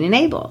 Cain and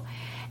Abel,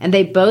 and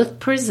they both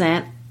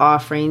present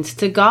offerings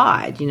to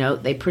God.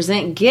 They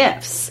present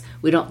gifts.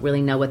 We don't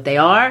really know what they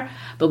are,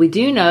 but we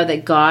do know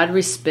that God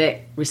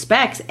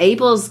respects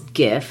Abel's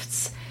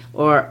gifts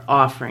or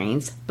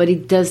offerings, but he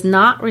does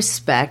not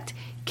respect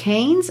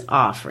Cain's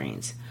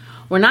offerings.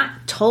 We're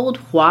not told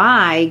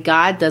why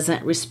God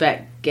doesn't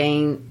respect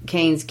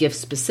Cain's gift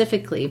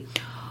specifically.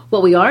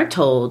 What we are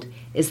told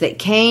is that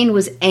Cain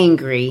was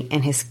angry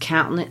and his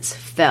countenance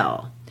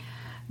fell.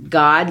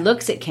 God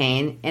looks at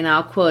Cain, and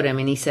I'll quote him,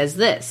 and he says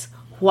this,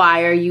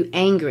 "Why are you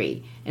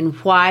angry? And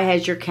why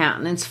has your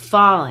countenance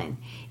fallen?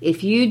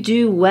 If you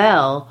do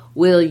well,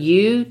 will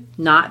you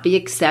not be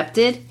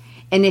accepted?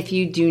 And if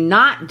you do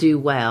not do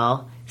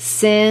well,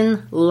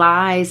 sin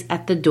lies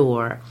at the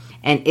door,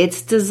 and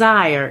its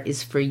desire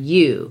is for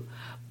you,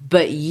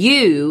 but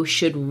you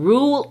should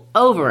rule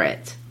over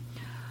it."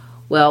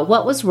 Well,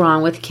 what was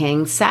wrong with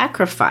Cain's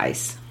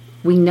sacrifice?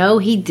 We know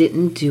he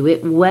didn't do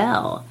it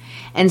well.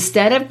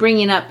 Instead of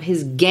bringing up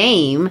his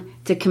game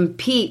to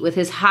compete with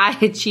his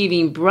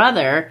high-achieving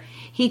brother,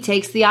 he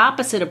takes the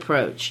opposite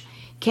approach.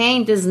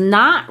 Cain does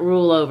not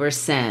rule over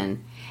sin.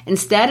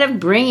 Instead of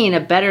bringing a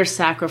better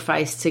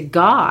sacrifice to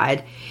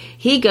God,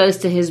 he goes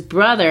to his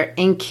brother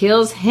and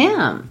kills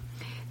him.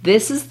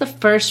 This is the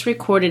first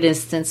recorded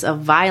instance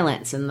of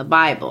violence in the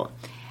Bible.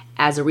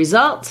 As a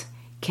result,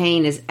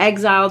 Cain is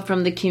exiled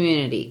from the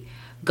community.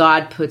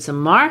 God puts a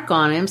mark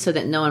on him so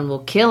that no one will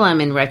kill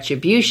him in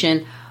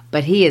retribution,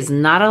 but he is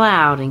not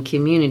allowed in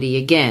community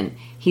again.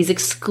 He's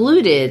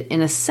excluded,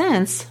 in a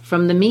sense,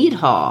 from the mead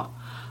hall.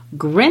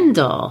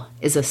 Grendel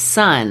is a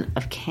son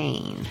of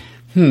Cain.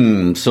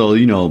 So,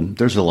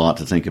 there's a lot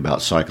to think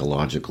about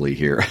psychologically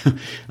here.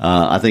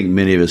 I think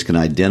many of us can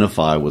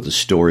identify with the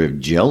story of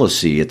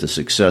jealousy at the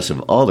success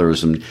of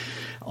others, and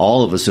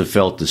all of us have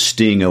felt the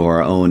sting of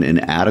our own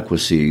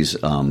inadequacies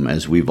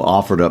as we've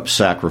offered up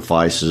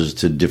sacrifices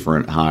to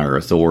different higher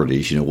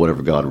authorities.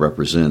 Whatever God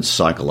represents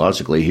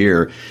psychologically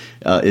here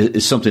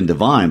is something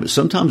divine, but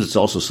sometimes it's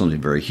also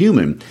something very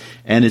human.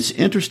 And it's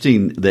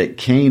interesting that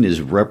Cain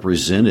is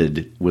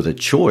represented with a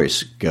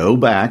choice. Go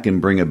back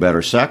and bring a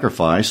better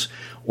sacrifice,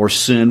 or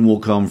sin will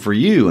come for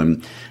you.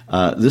 And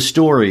this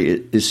story,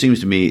 it seems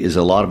to me, is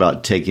a lot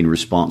about taking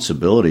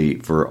responsibility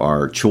for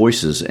our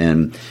choices.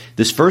 And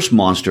this first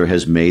monster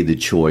has made the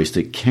choice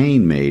that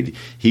Cain made.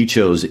 He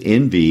chose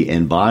envy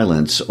and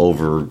violence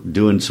over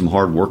doing some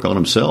hard work on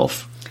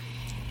himself.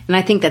 And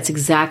I think that's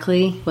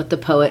exactly what the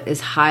poet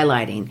is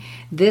highlighting.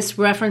 This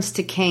reference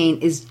to Cain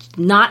is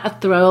not a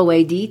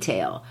throwaway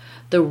detail.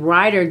 The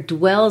writer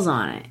dwells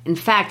on it. In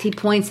fact, he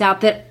points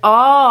out that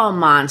all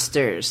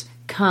monsters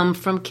come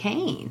from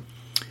Cain.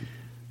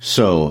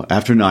 So,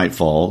 after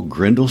nightfall,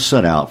 Grendel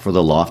set out for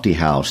the lofty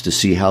house to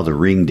see how the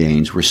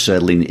Ringdanes were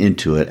settling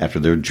into it after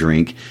their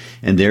drink,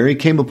 and there he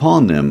came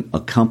upon them,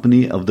 a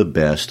company of the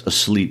best,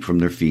 asleep from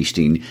their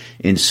feasting,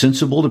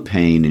 insensible to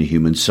pain and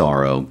human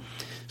sorrow.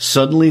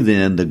 Suddenly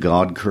then the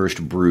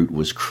god-cursed brute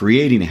was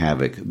creating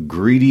havoc,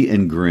 greedy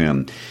and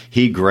grim.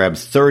 He grabbed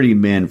 30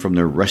 men from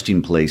their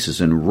resting places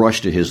and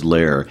rushed to his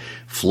lair,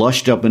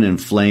 flushed up and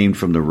inflamed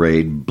from the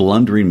raid,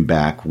 blundering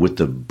back with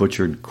the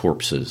butchered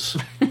corpses.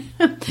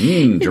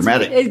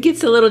 Dramatic. It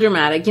gets a little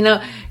dramatic.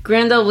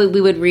 Grendel,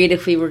 we would read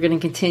if we were going to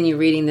continue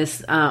reading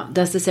this,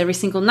 does this every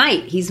single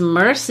night. He's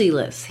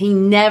merciless. He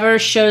never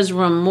shows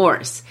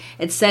remorse.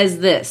 It says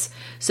this: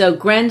 so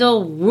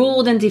Grendel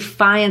ruled in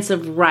defiance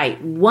of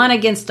right, one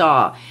against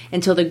all,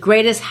 until the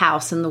greatest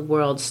house in the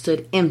world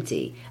stood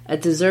empty, a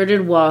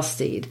deserted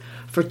wallstead.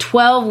 For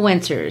 12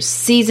 winters,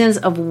 seasons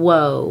of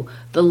woe,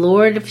 the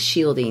Lord of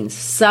Shieldings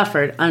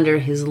suffered under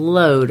his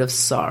load of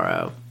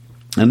sorrow.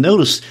 And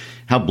notice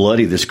how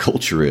bloody this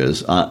culture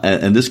is.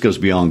 And this goes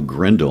beyond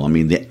Grendel. I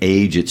mean, the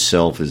age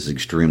itself is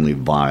extremely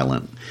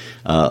violent.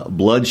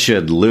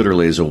 Bloodshed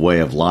literally is a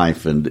way of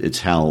life, and it's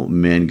how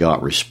men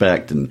got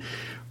respect. And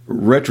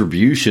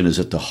retribution is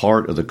at the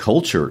heart of the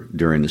culture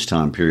during this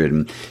time period.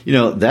 And,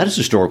 that is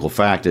historical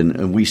fact,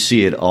 and we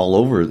see it all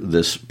over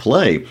this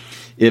play.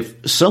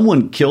 If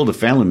someone killed a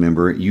family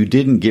member, you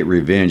didn't get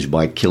revenge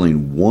by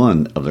killing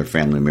one of their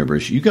family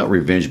members. You got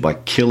revenge by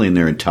killing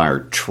their entire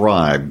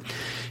tribe.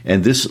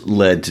 And this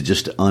led to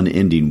just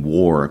unending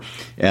war.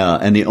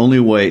 And the only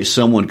way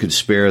someone could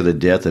spare the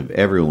death of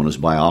everyone is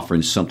by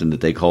offering something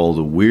that they call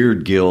the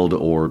Weird Guild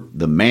or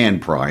the man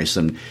price.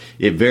 And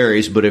it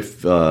varies, but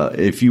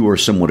if you were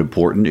somewhat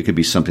important, it could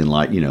be something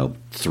like,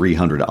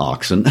 300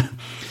 oxen.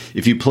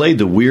 If you played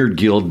the Weird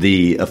Guild,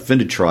 the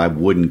offended tribe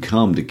wouldn't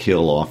come to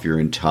kill off your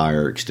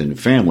entire extended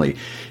family.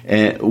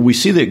 And we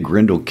see that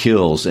Grendel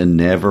kills and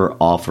never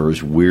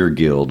offers Weird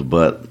Guild,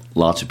 but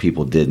lots of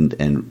people didn't,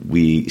 and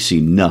we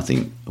see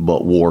nothing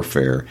but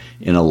warfare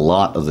in a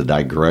lot of the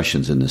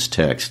digressions in this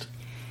text.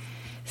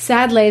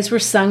 Sad lays were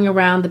sung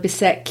around the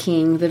beset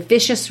king, the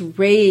vicious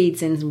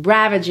raids and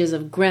ravages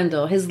of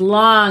Grendel, his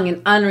long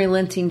and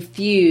unrelenting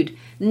feud,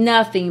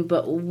 nothing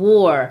but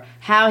war,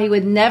 how he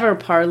would never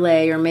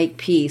parley or make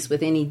peace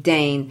with any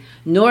Dane,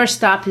 nor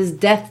stop his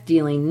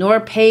death-dealing, nor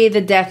pay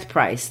the death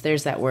price.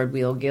 There's that word,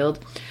 Weird.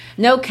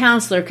 No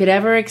counselor could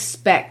ever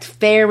expect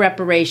fair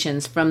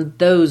reparations from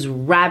those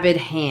rabid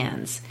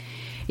hands.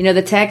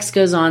 The text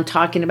goes on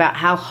talking about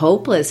how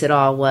hopeless it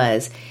all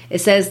was. It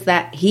says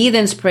that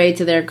heathens prayed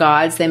to their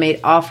gods. They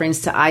made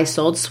offerings to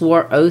Isolde,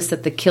 swore oaths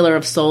that the killer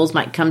of souls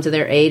might come to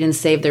their aid and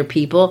save their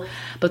people.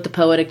 But the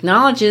poet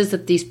acknowledges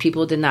that these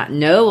people did not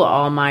know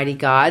Almighty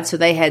God, so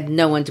they had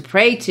no one to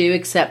pray to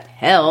except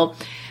hell.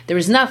 There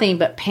was nothing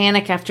but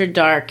panic after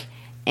dark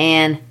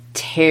and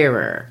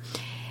terror.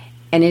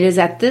 And it is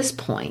at this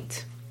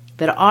point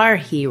that our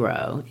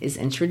hero is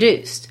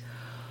introduced.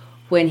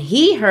 When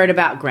he heard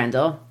about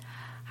Grendel,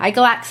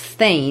 Hygelac's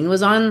Thane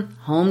was on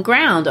home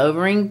ground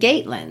over in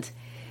Gateland.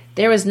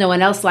 There was no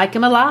one else like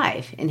him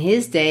alive. In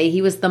his day,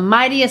 he was the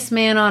mightiest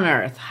man on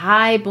earth,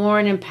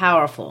 high-born and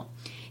powerful.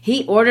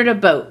 He ordered a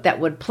boat that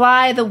would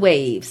ply the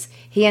waves.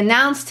 He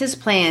announced his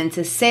plan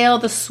to sail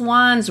the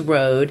Swan's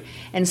Road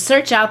and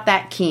search out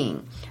that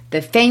king,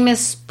 the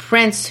famous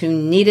prince who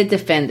needed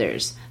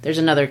defenders. There's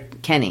another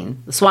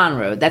kenning, the Swan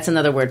Road. That's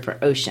another word for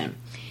ocean.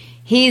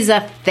 He's a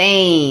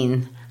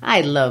Thane.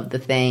 I love the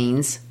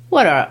Thanes.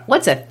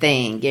 What's a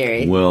Thane,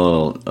 Gary?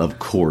 Well, of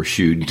course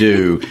you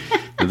do.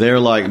 They're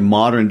like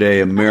modern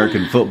day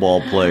American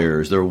football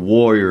players. They're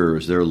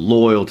warriors. They're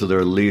loyal to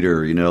their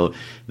leader.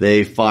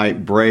 They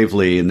fight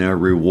bravely and they're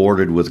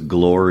rewarded with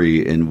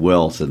glory and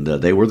wealth. And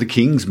they were the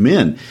king's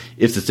men.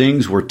 If the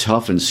things were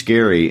tough and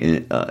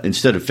scary,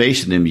 instead of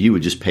facing them, you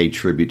would just pay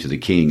tribute to the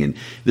king. And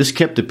this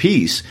kept the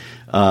peace.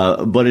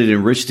 But it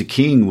enriched the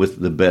king with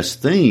the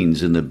best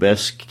things, and the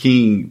best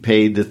king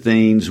paid the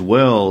things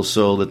well,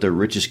 so that the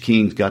richest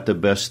kings got the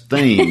best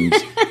things.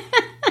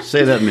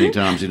 Say that many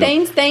times.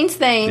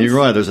 Thanes. You're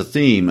right. There's a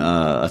theme,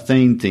 a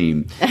Thane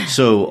theme.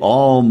 So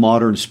all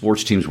modern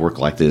sports teams work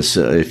like this,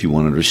 if you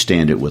want to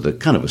understand it with a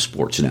kind of a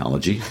sports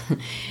analogy.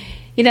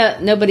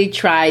 Nobody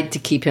tried to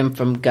keep him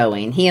from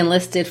going. He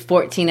enlisted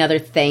 14 other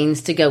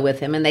Thanes to go with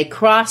him, and they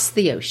crossed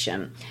the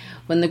ocean.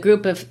 When the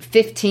group of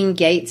 15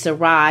 Gates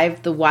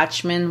arrived, the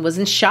watchman was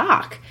in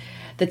shock.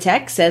 The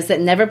text says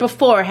that never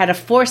before had a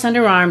force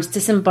under arms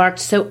disembarked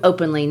so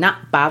openly,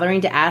 not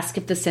bothering to ask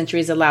if the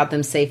sentries allowed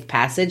them safe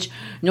passage,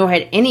 nor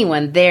had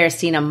anyone there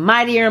seen a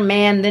mightier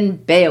man than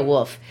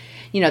Beowulf.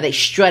 They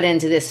strut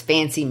into this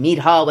fancy mead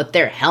hall with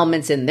their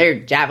helmets and their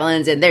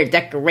javelins and their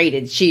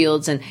decorated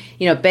shields. And,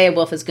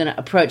 Beowulf is going to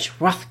approach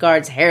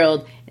Hrothgar's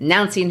herald,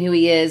 announcing who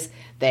he is.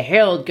 The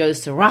herald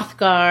goes to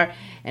Hrothgar,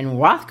 and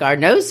Hrothgar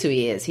knows who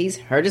he is. He's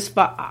heard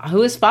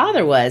who his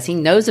father was. He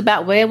knows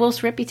about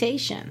Beowulf's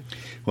reputation.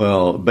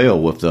 Well,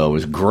 Beowulf, though,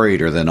 is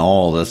greater than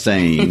all the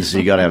Thanes.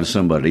 You got to have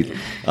somebody.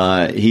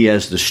 He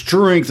has the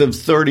strength of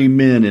 30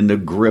 men in the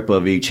grip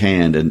of each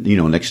hand. And,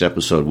 next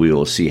episode we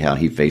will see how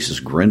he faces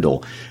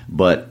Grendel.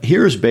 But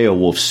here's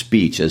Beowulf's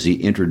speech as he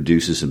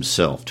introduces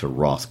himself to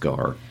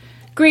Hrothgar.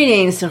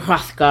 Greetings,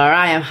 Hrothgar.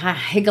 I am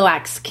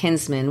Higelac's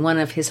kinsman, one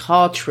of his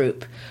hall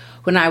troop.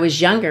 When I was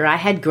younger, I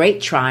had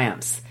great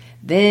triumphs.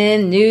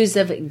 Then news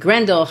of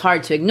Grendel,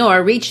 hard to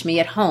ignore, reached me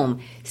at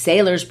home.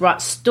 Sailors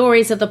brought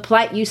stories of the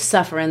plight you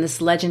suffer in this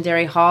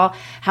legendary hall,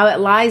 how it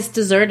lies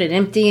deserted,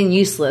 empty, and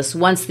useless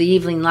once the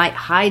evening light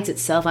hides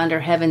itself under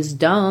heaven's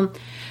dome.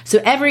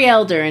 So every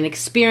elder and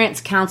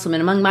experienced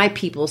councilman among my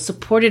people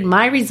supported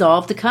my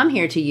resolve to come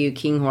here to you,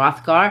 King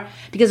Hrothgar,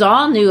 because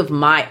all knew of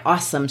my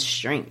awesome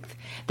strength.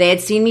 They had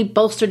seen me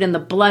bolstered in the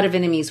blood of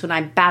enemies when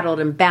I battled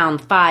and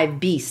bound 5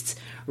 beasts,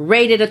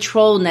 raided a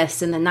troll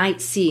nest in the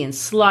night sea, and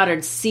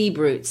slaughtered sea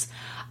brutes.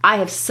 I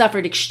have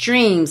suffered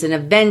extremes and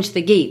avenged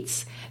the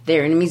Geats.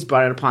 Their enemies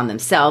brought it upon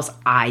themselves.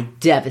 I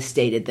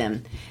devastated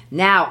them.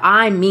 Now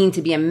I mean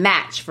to be a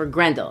match for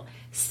Grendel.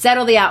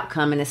 Settle the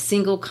outcome in a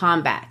single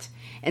combat.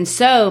 And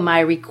so my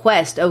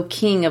request, O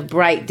King of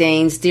bright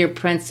Danes, dear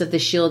Prince of the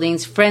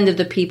Scyldings, friend of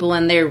the people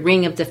and their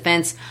ring of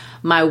defense,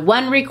 my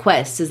one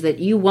request is that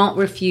you won't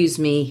refuse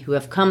me, who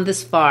have come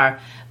this far,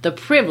 the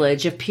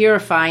privilege of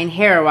purifying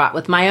Heorot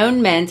with my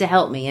own men to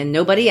help me and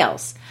nobody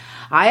else.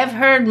 I have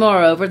heard,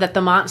 moreover, that the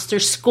monster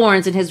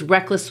scorns in his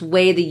reckless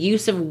way the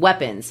use of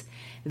weapons.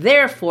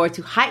 Therefore,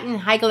 to heighten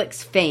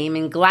Higelac's fame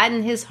and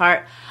gladden his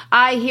heart,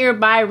 I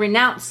hereby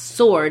renounce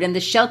sword and the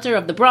shelter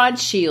of the broad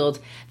shield.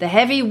 The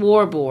heavy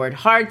war-board,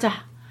 hand to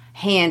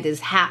hand is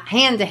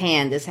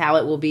how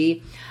it will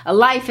be, a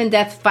life and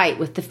death fight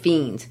with the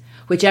fiend.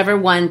 Whichever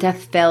one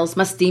death fells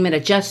must deem it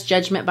a just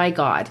judgment by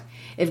God.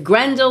 If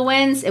Grendel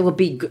wins, it will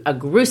be a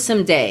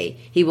gruesome day.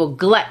 He will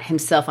glut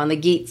himself on the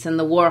Geats and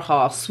the war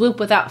hall, swoop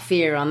without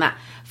fear on that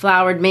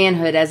flowered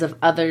manhood as of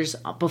others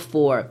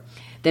before.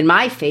 Then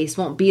my face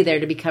won't be there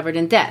to be covered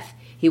in death.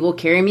 He will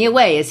carry me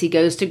away as he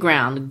goes to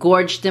ground,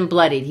 gorged and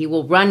bloodied. He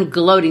will run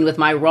gloating with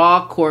my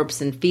raw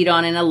corpse and feed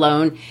on it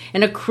alone,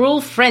 in a cruel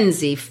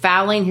frenzy,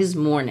 fouling his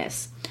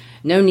moreness.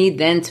 No need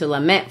then to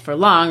lament for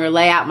long or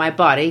lay out my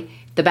body.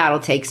 If the battle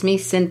takes me,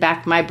 send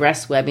back my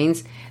breast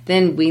webbings.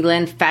 Then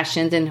Wieland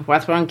fashioned and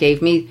Hrothgar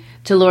gave me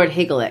to Lord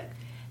Hygelac.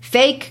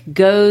 Fate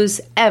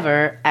goes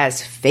ever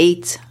as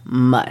fate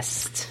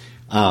must.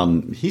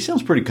 He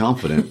sounds pretty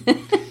confident.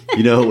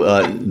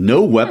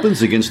 No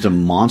weapons against a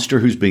monster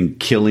who's been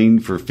killing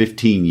for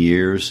 15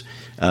 years.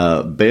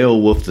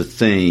 Beowulf the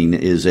Thane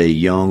is a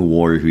young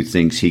warrior who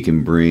thinks he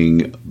can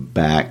bring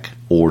back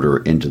order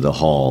into the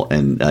hall,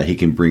 and he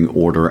can bring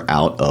order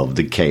out of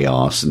the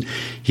chaos. And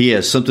he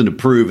has something to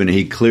prove, and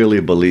he clearly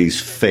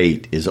believes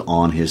fate is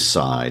on his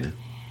side.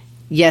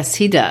 Yes,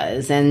 he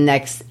does. And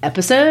next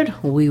episode,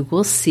 we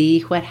will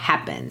see what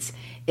happens.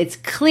 It's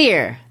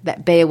clear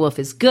that Beowulf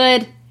is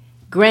good,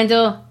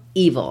 Grendel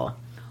evil.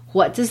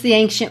 What does the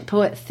ancient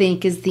poet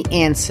think is the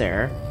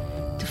answer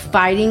to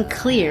fighting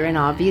clear and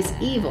obvious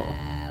evil?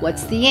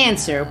 What's the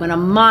answer when a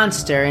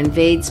monster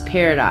invades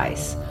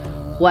paradise?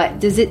 What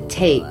does it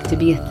take to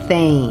be a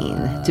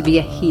Thane, to be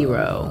a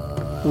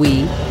hero?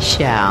 We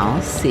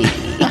shall see.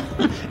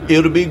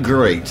 It'll be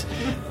great.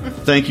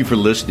 Thank you for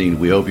listening.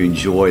 We hope you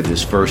enjoyed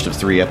this first of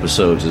 3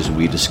 episodes as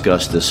we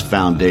discuss this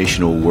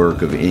foundational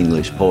work of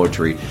English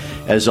poetry.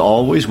 As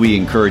always, we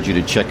encourage you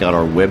to check out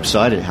our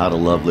website at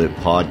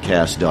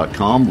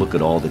howtolovelitpodcast.com. Look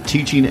at all the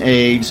teaching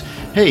aids.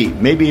 Hey,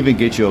 maybe even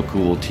get you a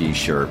cool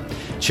t-shirt.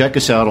 Check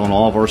us out on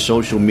all of our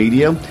social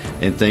media,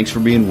 and thanks for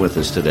being with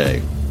us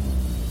today.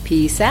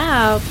 Peace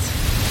out.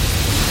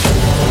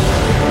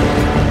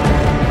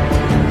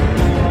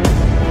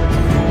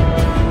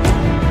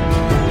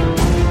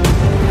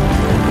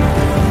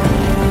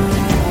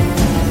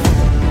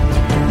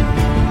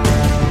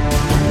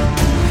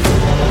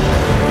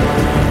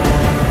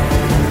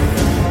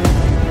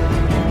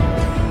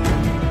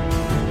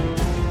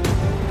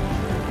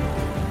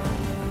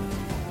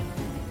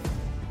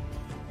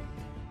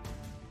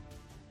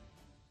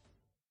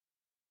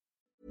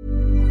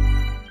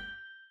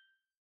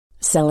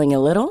 Selling a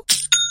little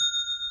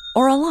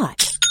or a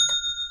lot?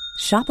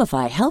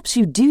 Shopify helps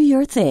you do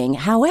your thing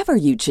however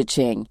you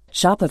cha-ching.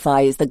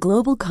 Shopify is the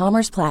global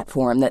commerce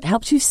platform that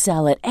helps you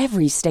sell at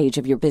every stage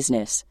of your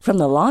business. From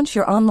the launch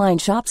your online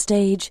shop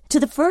stage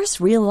to the first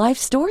real-life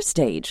store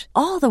stage,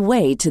 all the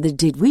way to the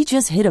did we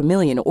just hit a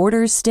million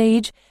orders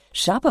stage.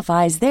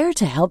 Shopify is there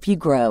to help you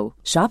grow.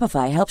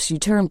 Shopify helps you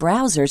turn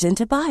browsers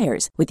into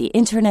buyers with the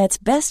internet's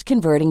best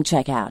converting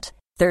checkout.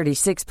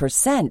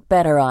 36%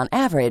 better on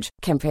average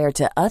compared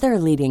to other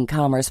leading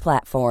commerce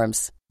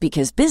platforms.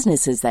 Because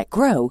businesses that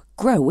grow,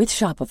 grow with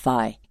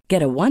Shopify.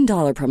 Get a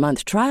 $1 per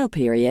month trial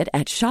period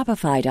at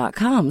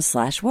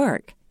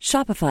shopify.com/work.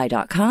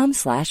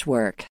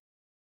 Shopify.com/work.